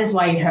so that is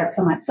why it hurt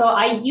so much. So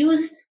I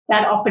used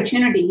that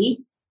opportunity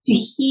to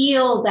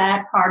heal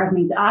that part of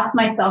me, to ask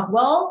myself,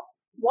 well,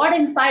 what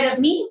inside of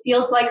me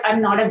feels like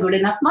I'm not a good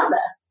enough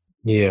mother?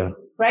 Yeah.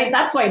 Right?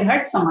 That's why it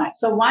hurt so much.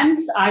 So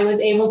once I was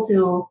able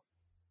to,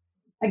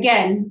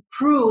 again,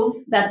 prove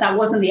that that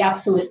wasn't the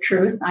absolute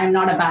truth, I'm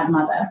not a bad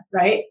mother,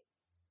 right?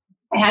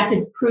 I had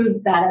to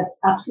prove that as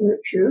absolute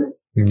truth.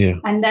 Yeah.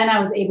 And then I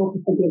was able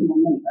to forgive my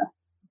neighbor.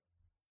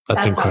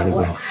 That's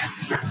incredible.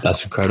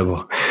 That's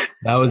incredible.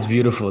 That was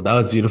beautiful. That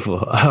was beautiful.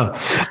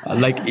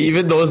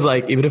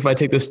 Even if I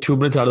take this 2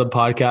 minutes out of the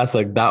podcast,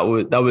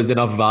 that was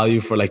enough value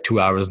for 2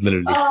 hours,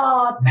 literally.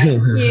 Oh,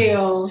 thank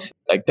you.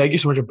 Thank you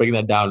so much for breaking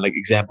that down,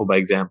 example by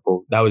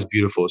example. That was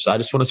beautiful. So I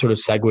just want to sort of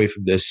segue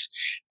from this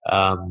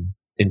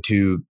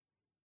into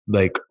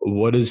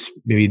what is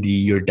maybe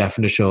your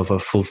definition of a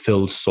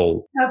fulfilled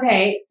soul?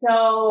 Okay,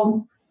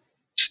 so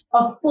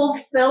a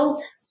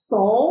fulfilled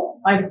soul,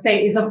 I would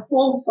say, is a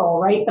full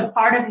soul, right? The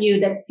part of you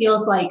that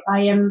feels like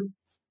I am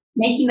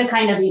making the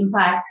kind of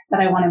impact that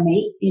I want to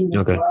make in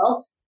this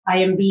world. I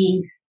am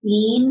being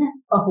seen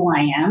for who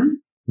I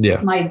am.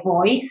 Yeah. My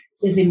voice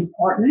is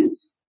important.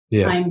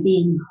 Yeah. I'm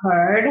being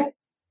heard.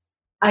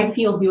 I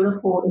feel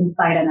beautiful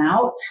inside and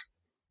out.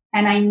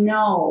 And I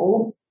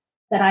know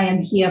that I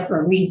am here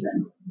for a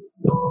reason.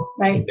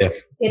 Right? Yeah.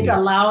 It's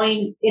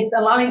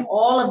allowing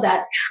all of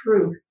that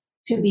truth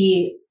to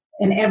be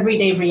an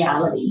everyday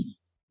reality.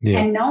 Yeah.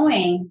 And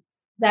knowing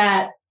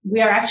that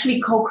we are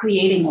actually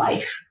co-creating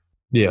life.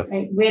 Yeah.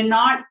 Right? We're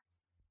not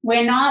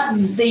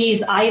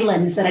these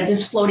islands that are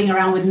just floating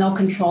around with no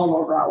control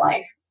over our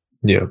life.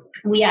 Yeah.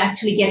 We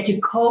actually get to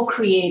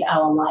co-create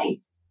our life.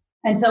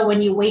 And so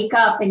when you wake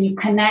up and you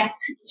connect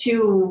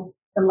to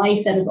the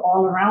life that is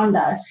all around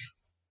us,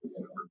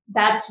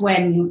 that's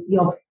when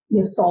your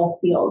soul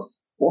feels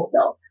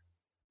fulfilled.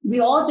 We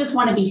all just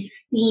want to be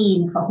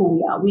seen for who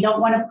we are. We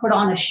don't want to put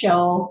on a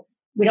show.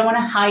 We don't want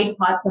to hide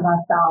parts of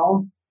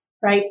ourselves,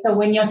 right? So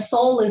when your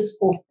soul is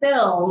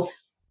fulfilled,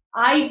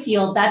 I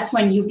feel that's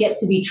when you get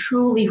to be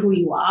truly who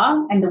you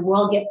are, and the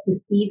world gets to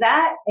see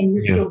that, and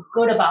you feel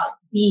good about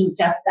being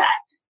just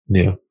that.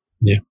 Yeah.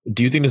 Yeah.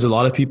 Do you think there's a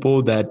lot of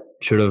people that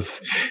sort of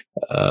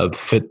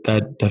fit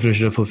that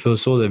definition of fulfilled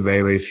soul, there are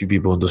very, very few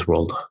people in this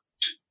world.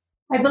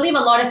 I believe a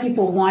lot of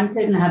people want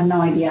it and have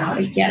no idea how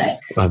to get it.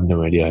 I have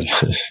no idea.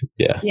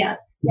 Yeah.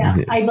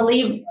 I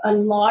believe a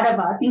lot of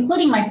us,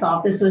 including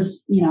myself, this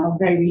was,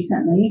 very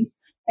recently,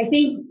 I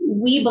think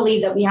we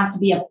believe that we have to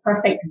be a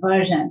perfect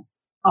version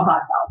of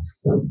ourselves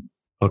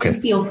to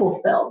feel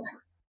fulfilled,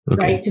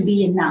 right? To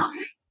be enough.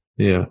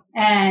 Yeah.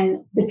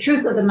 And the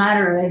truth of the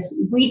matter is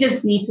we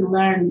just need to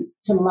learn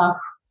to love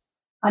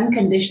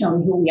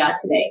unconditionally who we are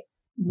today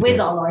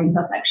with all our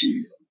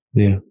imperfections.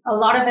 Yeah. A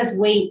lot of us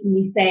wait and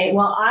we say,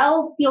 well,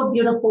 I'll feel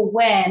beautiful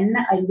when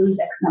I lose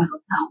X number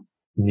of pounds.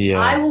 Yeah.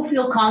 I will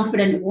feel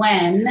confident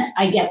when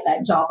I get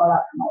that job or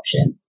that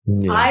promotion.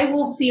 Yeah. I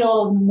will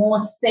feel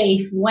more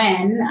safe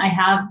when I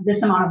have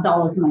this amount of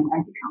dollars in my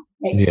bank account.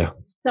 Right? Yeah.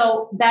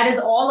 So that is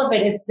all of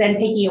it is then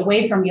taking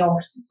away from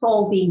your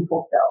soul being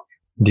fulfilled.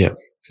 Yeah.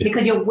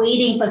 Because you're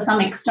waiting for some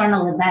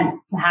external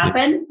event to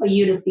happen for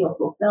you to feel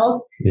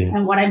fulfilled. Yeah.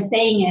 And what I'm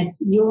saying is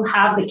you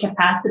have the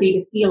capacity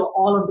to feel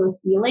all of those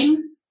feelings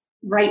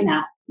right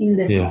now in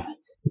this moment.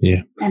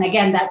 Yeah. And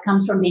again, that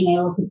comes from being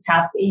able to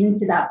tap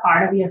into that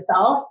part of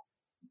yourself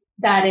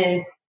that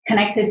is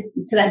connected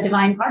to that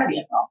divine part of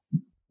yourself.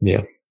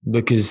 Yeah.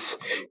 Because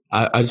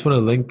I just want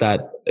to link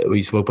that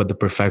we spoke about the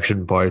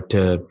perfection part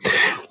to,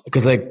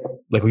 because like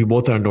we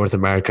both are in North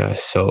America,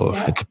 so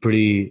it's a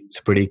pretty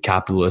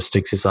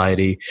capitalistic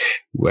society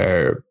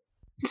where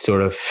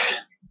sort of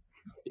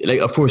like,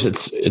 of course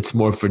it's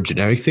more for a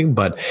generic thing,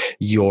 but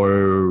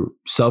your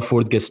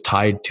self-worth gets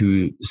tied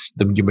to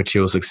your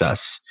material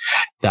success.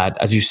 That,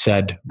 as you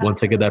said,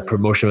 once I get that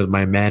promotion with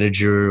my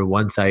manager,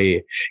 once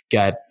I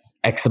get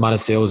X amount of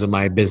sales in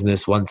my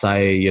business, once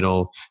I,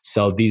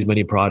 sell these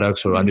many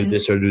products or I do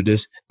this or do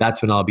this,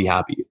 that's when I'll be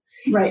happy.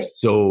 Right.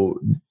 So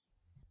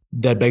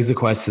that begs the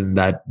question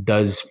that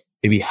does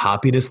maybe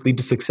happiness lead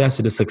to success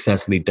or does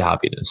success lead to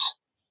happiness?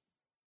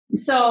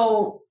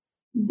 So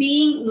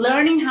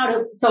learning how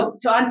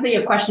to answer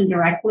your question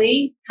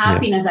directly,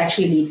 happiness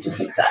actually leads to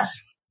success,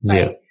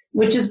 right? Yeah.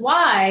 Which is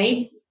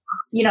why,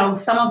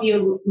 some of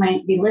you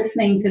might be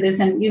listening to this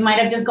and you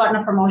might have just gotten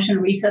a promotion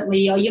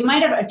recently, or you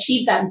might have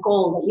achieved that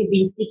goal that you've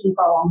been seeking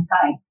for a long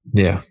time.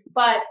 Yeah.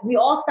 But we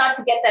all start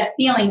to get that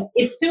feeling.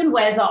 It soon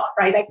wears off,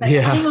 right? Like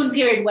the honeymoon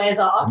period wears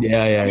off. And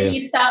then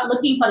you start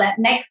looking for that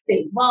next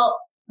thing. Well,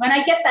 when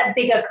I get that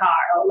bigger car,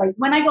 or like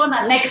when I go on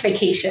that next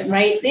vacation,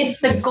 right?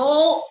 The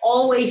goal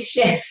always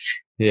shifts.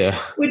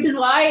 Yeah. Which is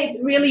why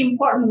it's really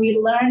important we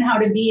learn how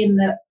to be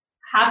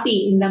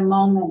happy in the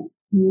moment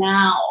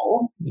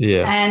now.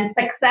 Yeah. And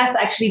success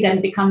actually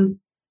then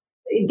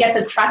it gets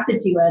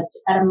attracted to you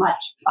at a much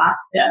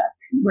faster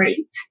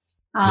rate.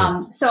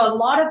 So a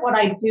lot of what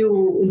I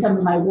do in terms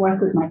of my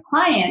work with my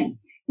clients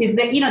is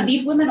that,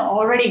 these women are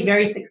already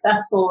very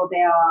successful.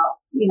 They are,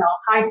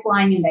 high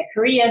flying in their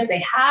careers.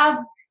 They have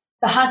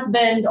the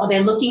husband or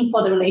they're looking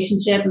for the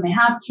relationship and they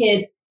have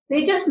kids.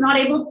 They're just not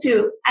able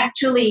to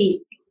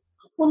actually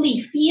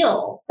fully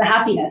feel the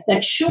happiness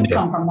that should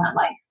come from that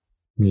life.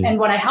 Yeah. And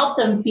what I help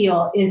them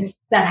feel is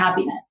that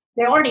happiness.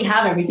 They already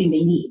have everything they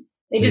need.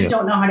 They just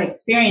don't know how to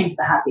experience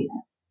the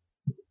happiness.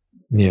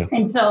 Yeah.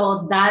 And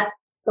so that's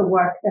the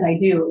work that I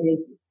do is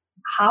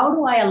how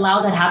do I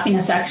allow that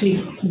happiness to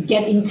actually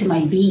get into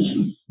my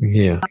being?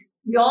 Yeah.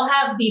 We all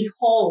have these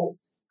holes,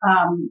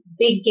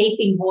 big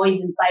gaping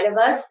voids inside of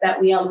us that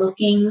we are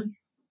looking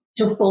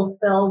to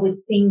fulfill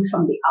with things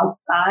from the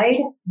outside.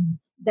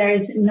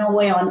 There's no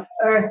way on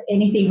earth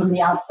anything from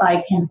the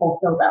outside can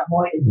fulfill that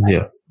void inside.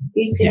 Yeah.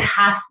 It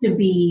has to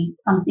be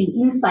something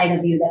inside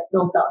of you that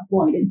fills that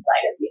void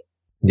inside of you.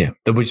 Yeah.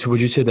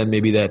 Would you say that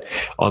maybe that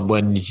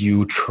when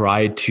you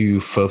try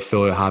to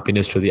fulfill your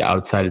happiness to the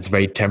outside, it's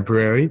very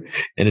temporary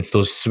and it's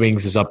those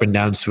swings, those up and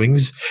down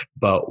swings.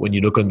 But when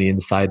you look on the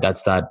inside,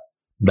 that's that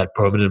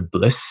permanent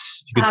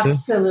bliss, you could say?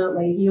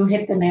 Absolutely. You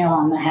hit the nail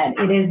on the head.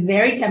 It is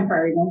very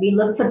temporary. When we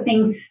look for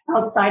things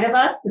outside of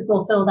us to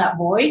fulfill that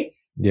void,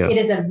 it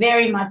is a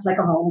very much like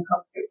a roller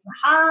coaster. It's a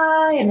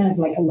high and then it's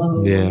like a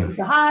low. Yeah. It's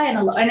a high and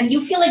a low. And then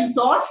you feel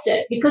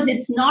exhausted because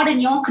it's not in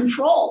your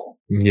control.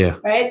 Yeah.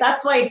 Right?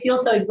 That's why it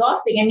feels so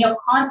exhausting. And you're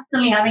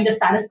constantly having to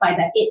satisfy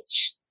that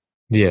itch.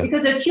 Yeah.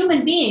 Because as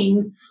human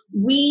beings,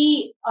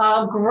 we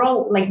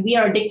grow, like we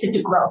are addicted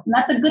to growth. And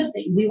that's a good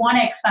thing. We want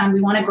to expand,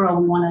 we want to grow,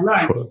 we want to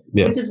learn. Sure.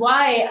 Yeah. Which is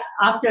why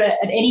after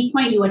at any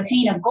point you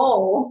attain a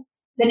goal,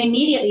 then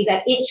immediately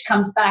that itch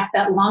comes back,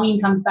 that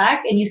longing comes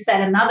back, and you set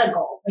another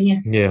goal when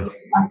you're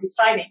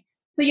striving.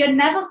 So you're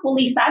never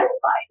fully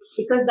satisfied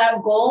because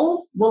that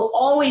goal will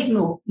always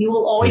move. You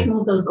will always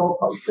move those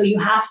goalposts. So you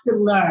have to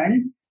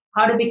learn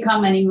how to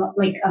become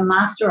a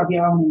master of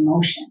your own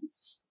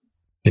emotions.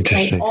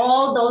 Interesting. Right?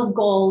 All those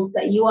goals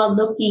that you are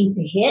looking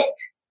to hit,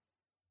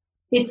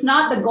 it's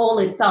not the goal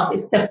itself.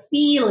 It's the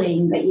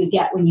feeling that you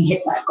get when you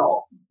hit that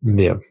goal.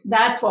 Yeah.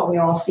 That's what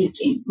we're all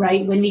seeking,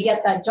 right? When we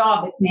get that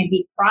job, it may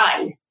be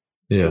pride.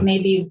 Yeah. It may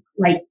be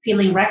like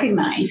feeling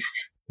recognized.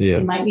 Yeah.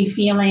 It might be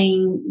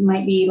feeling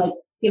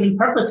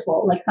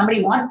purposeful, like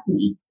somebody wants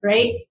me,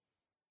 right?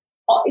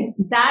 it's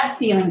that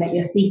feeling that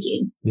you're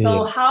seeking. Yeah.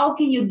 So how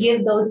can you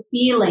give those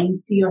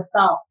feelings to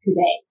yourself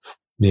today?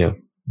 Yeah.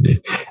 Yeah.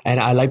 And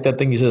I like that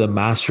thing you said, the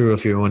master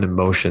of your own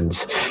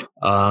emotions.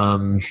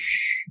 Do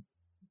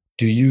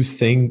you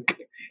think,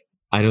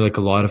 I know like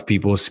a lot of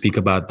people speak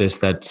about this,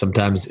 that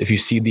sometimes if you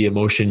see the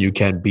emotion, you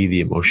can't be the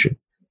emotion.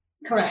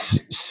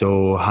 Correct.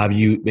 So have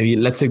you, maybe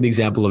let's take the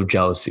example of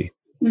jealousy.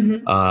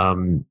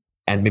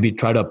 And maybe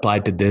try to apply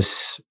to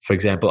this. For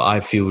example, I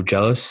feel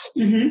jealous.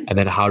 And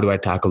then how do I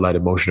tackle that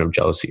emotion of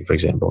jealousy, for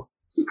example?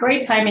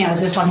 Great timing. I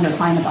was just talking to a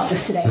client about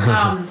this today.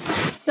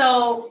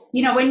 So,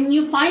 when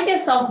you find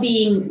yourself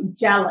being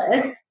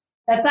jealous,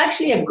 that's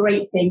actually a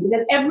great thing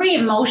because every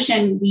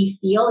emotion we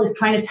feel is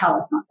trying to tell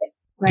us something,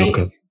 right?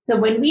 Okay. So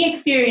when we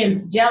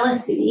experience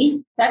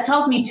jealousy, that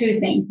tells me two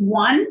things.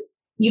 One,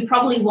 you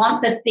probably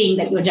want the thing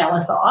that you're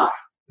jealous of.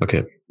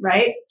 Okay.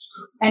 Right?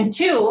 And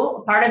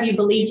two, part of you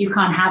believes you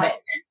can't have it.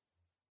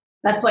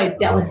 That's why it's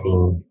jealousy,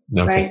 Okay.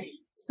 right?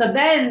 So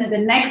then the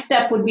next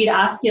step would be to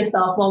ask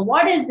yourself, well,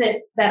 what is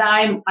it that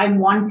I'm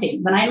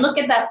wanting? When I look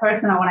at that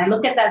person or when I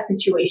look at that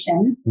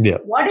situation,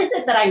 what is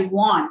it that I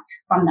want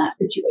from that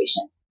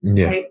situation?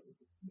 Yeah. Right?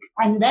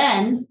 And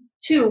then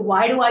two,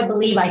 why do I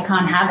believe I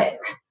can't have it?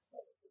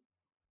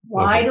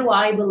 Why do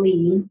I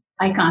believe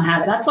I can't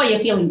have it? That's why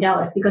you're feeling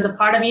jealous, because a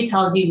part of you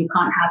tells you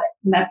can't have it.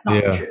 And that's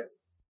not true.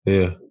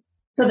 Yeah.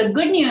 So the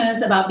good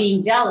news about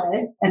being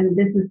jealous, and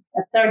this is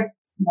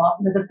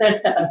there's a third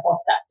step and a fourth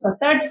step. So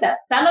third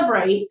step,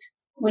 celebrate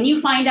when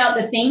you find out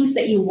the things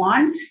that you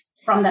want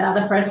from that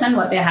other person,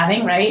 what they're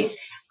having, right?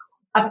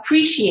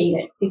 Appreciate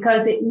it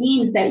because it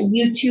means that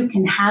you too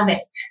can have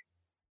it.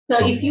 So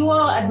if you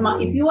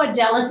are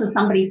jealous of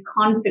somebody's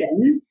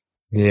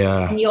confidence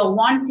and you're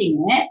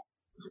wanting it,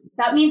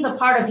 that means a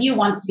part of you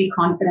wants to be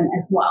confident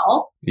as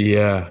well.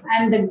 Yeah.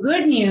 And the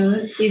good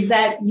news is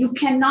that you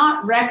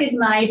cannot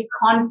recognize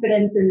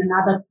confidence in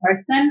another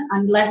person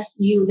unless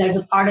there's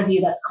a part of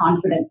you that's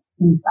confident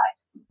inside.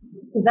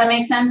 Does that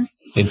make sense?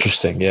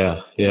 Interesting.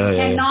 Yeah. Yeah. You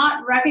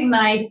cannot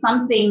recognize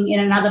something in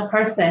another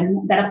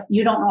person that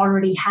you don't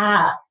already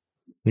have.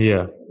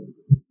 Yeah.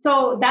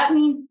 So that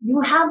means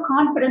you have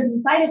confidence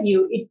inside of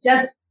you. It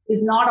just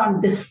is not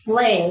on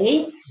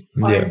display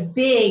or as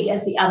big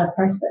as the other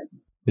person.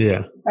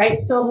 Yeah. Right.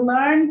 So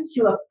learn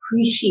to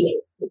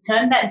appreciate.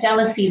 Turn that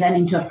jealousy then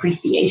into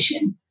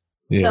appreciation.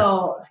 Yeah.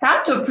 So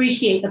start to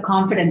appreciate the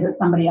confidence that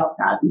somebody else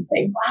has and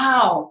say,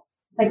 wow,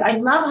 like I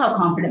love how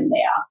confident they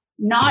are.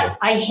 Not,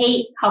 I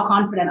hate how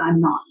confident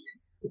I'm not.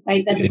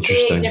 Right. That's a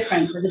big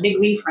difference. There's a big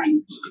reframe.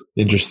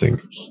 Interesting.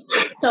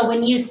 So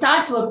when you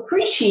start to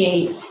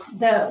appreciate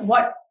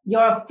what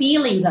your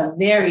feelings are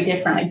very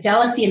different. Like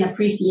jealousy and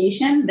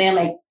appreciation, they're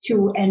like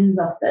two ends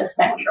of the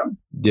spectrum.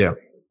 Yeah.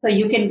 So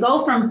you can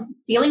go from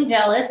feeling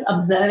jealous,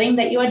 observing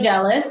that you are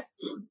jealous,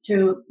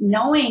 to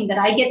knowing that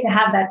I get to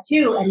have that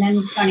too, and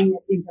then turning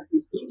it into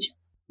appreciation.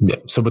 Yeah.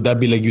 So would that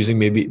be like using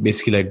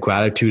basically like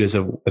gratitude as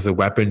a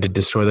weapon to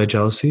destroy that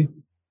jealousy?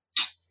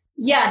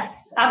 Yes,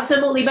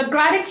 absolutely. But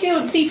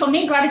gratitude, see, for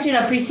me, gratitude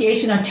and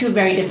appreciation are two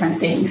very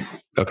different things.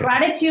 Okay.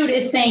 Gratitude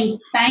is saying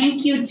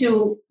thank you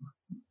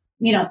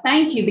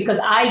thank you because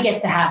I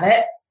get to have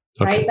it,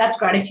 right? That's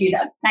gratitude.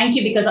 Thank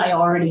you because I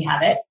already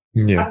have it.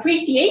 Yeah.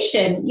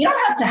 Appreciation, you don't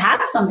have to have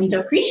something to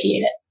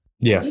appreciate it.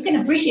 Yeah. You can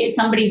appreciate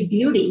somebody's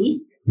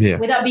beauty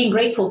without being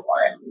grateful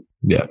for it.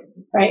 Yeah.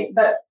 Right?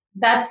 But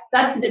that's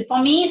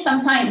for me,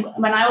 sometimes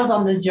when I was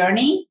on this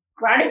journey,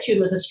 gratitude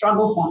was a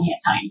struggle for me at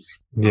times,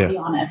 to be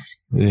honest.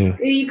 Yeah.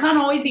 You can't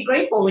always be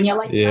grateful when you're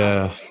like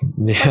Yeah.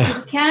 Yeah.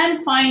 You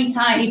can find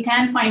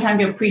time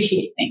to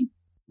appreciate things.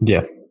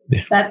 Yeah.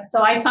 Yeah.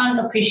 So I found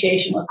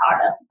appreciation was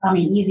harder. I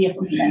mean, easier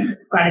for me than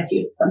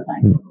gratitude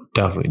sometimes.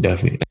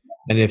 Definitely.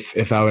 And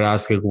if I would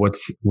ask, like,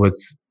 what's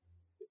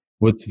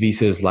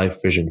Visa's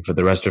life vision for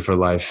the rest of her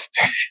life?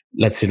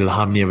 Let's say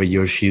how many of a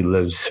year she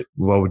lives,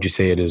 what would you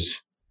say it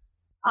is?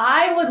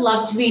 I would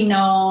love to be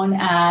known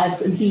as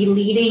the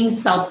leading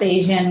South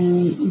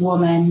Asian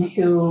woman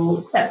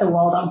who set the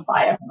world on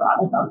fire for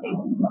other South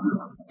Asian women,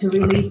 to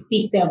really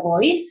speak their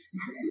voice,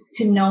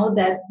 to know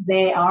that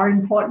they are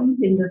important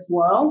in this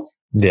world.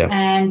 Yeah.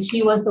 And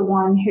she was the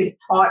one who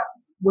taught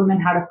women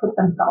how to put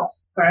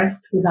themselves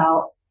first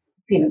without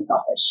feeling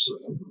selfish.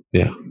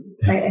 Yeah.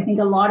 Right? I think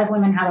a lot of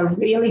women have a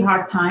really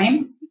hard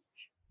time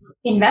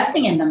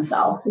investing in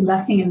themselves,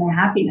 investing in their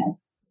happiness.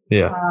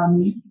 Yeah.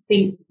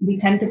 We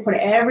tend to put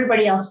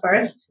everybody else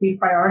first. We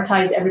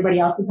prioritize everybody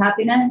else's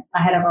happiness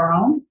ahead of our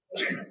own.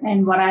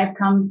 And what I've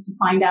come to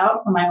find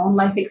out from my own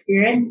life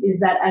experience is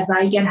that as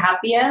I get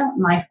happier,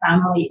 my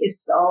family is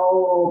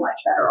so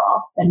much better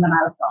off than when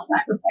I was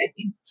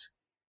self-sacrificing.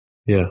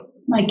 Yeah.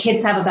 My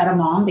kids have a better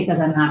mom because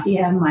I'm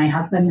happier. My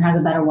husband has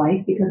a better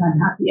wife because I'm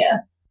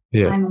happier.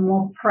 Yeah. I'm a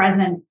more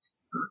present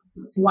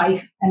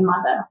wife and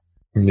mother.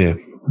 Yeah.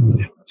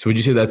 So would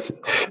you say that's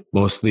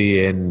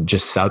mostly in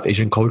just South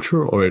Asian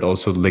culture, or it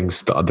also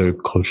links to other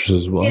cultures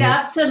as well? It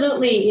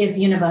absolutely is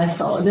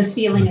universal. This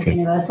feeling is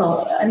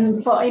universal.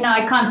 And for,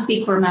 I can't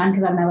speak for a man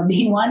because I've never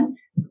been one,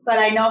 but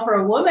I know for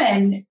a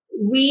woman,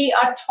 we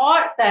are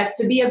taught that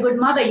to be a good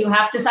mother, you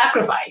have to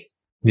sacrifice.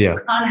 Yeah.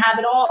 You can't have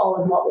it all,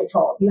 is what we're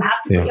told. You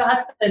have to put your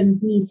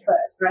husband's needs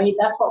first, right?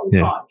 That's what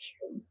we're taught.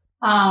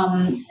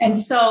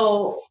 And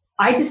so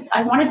I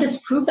want to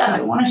disprove that. I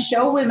want to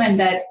show women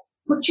that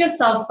put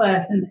yourself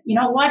first. And you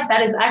know what?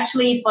 That is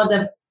actually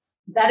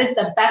that is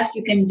the best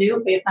you can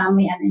do for your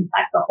family and in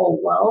fact the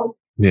whole world.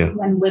 Yeah.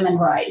 When women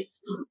rise.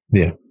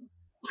 Yeah.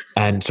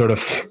 And sort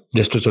of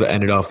just to sort of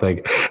end it off,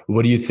 like,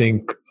 what do you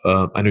think?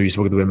 I know you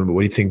spoke to women, but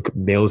what do you think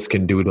males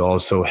can do to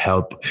also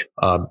help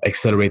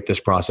accelerate this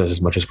process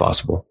as much as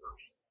possible?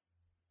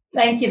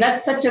 Thank you.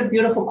 That's such a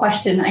beautiful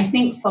question. I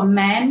think for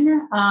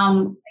men,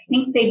 I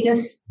think they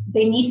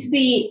need to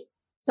be.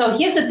 So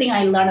here's the thing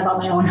I learned about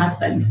my own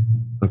husband.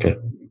 Okay.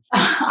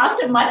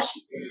 After much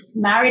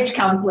marriage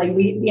counseling,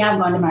 we have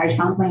gone to marriage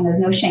counseling. There's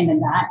no shame in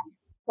that.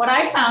 What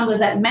I found was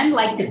that men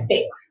like to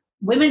fix.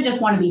 Women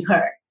just want to be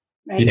heard.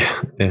 Right?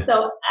 Yeah.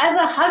 So as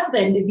a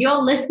husband, if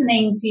you're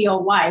listening to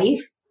your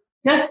wife,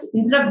 just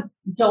instead of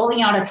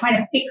doling out or trying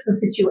to fix the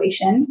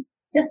situation,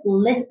 just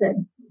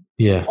listen.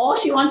 Yeah. All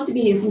she wants to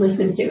be is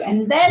listened to.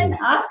 And then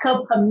ask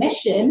her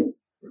permission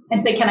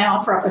and say, can I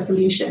offer up a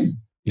solution?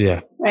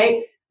 Yeah.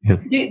 Right? Yeah.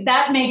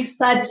 That makes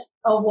such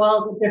a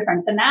world of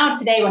difference. And now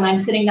today, when I'm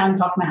sitting down and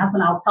talking to my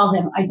husband, I'll tell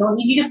him, I don't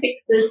need you to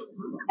fix this.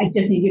 I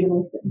just need you to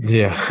listen.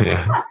 Yeah.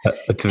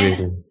 That's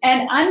amazing.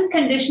 And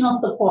unconditional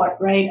support,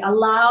 right?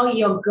 Allow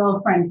your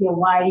girlfriends, your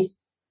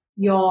wives,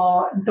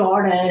 your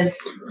daughters,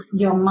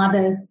 your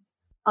mothers,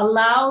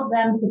 allow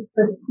them to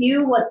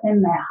pursue what's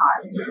in their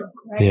heart.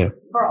 Right? Yeah.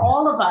 For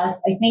all of us,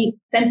 I think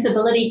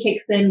sensibility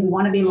kicks in. We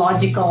want to be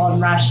logical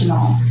and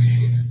rational.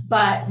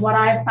 But what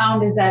I've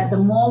found is that the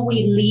more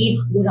we lead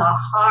with our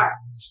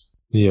hearts,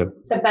 the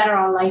better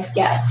our life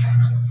gets.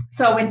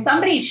 So when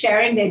somebody's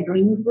sharing their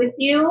dreams with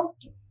you,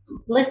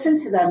 listen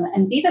to them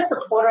and be the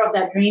supporter of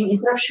that dream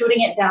instead of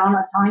shooting it down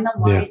or telling them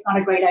why it's not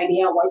a great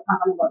idea or why it's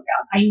not going to work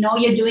out. I know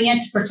you're doing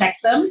it to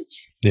protect them,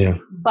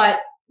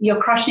 but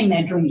you're crushing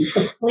their dreams.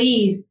 So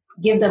please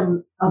give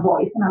them a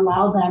voice and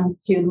allow them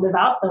to live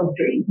out those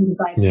dreams and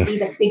be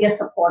the biggest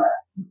supporter.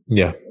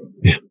 Yeah.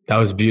 That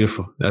was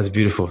beautiful.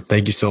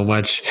 Thank you so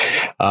much.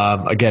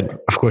 Again,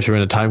 of course, we're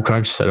in a time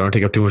crunch, so I don't want to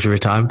take up too much of your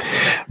time.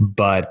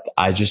 But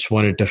I just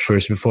wanted to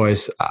first, before I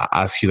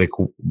ask you,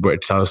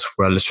 tell us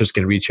where our listeners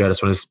can reach you, I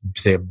just want to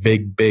say a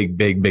big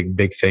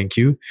thank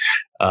you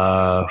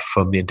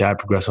from the entire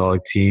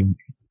Progressaholic team.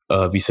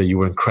 Visa, you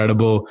were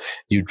incredible.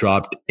 You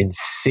dropped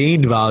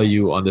insane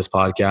value on this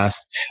podcast.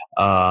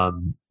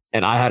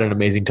 And I had an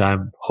amazing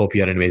time. Hope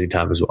you had an amazing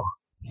time as well.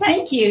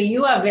 Thank you.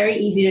 You are very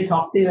easy to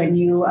talk to and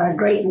you are a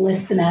great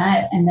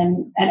listener and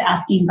then at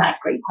asking back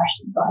great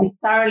questions. So I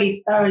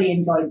thoroughly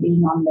enjoyed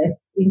being on this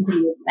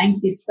interview.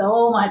 Thank you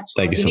so much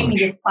for giving me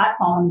this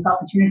platform and this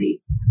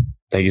opportunity.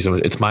 Thank you so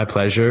much. It's my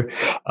pleasure.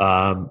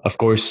 Of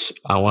course,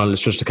 I want our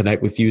listeners to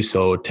connect with you.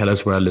 So tell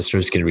us where our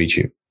listeners can reach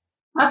you.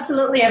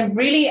 Absolutely. I'm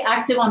really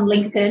active on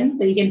LinkedIn.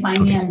 So you can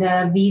find me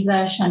under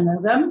Visa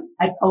Shanmugam.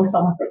 I post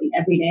almost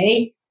every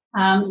day.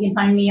 You can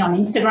find me on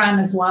Instagram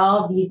as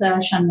well,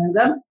 Visa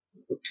Shanmugam.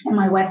 And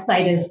my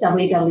website is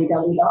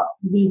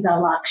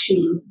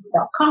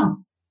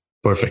www.visalakshmi.com.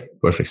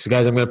 Perfect. So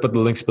guys, I'm going to put the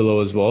links below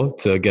as well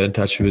to get in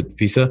touch with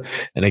Visa.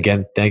 And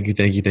again, thank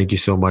you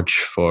so much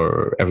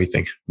for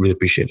everything. Really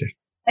appreciate it.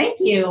 Thank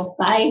you.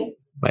 Bye.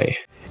 Bye.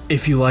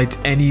 If you liked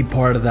any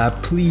part of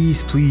that,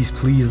 please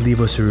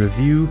leave us a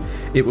review.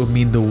 It would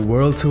mean the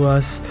world to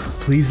us.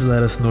 Please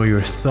let us know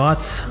your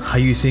thoughts, how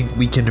you think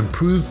we can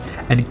improve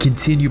and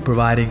continue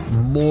providing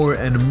more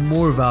and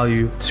more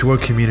value to our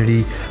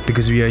community,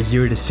 because we are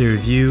here to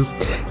serve you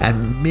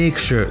and make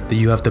sure that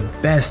you have the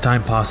best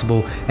time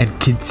possible and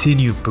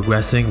continue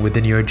progressing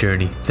within your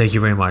journey. Thank you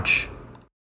very much.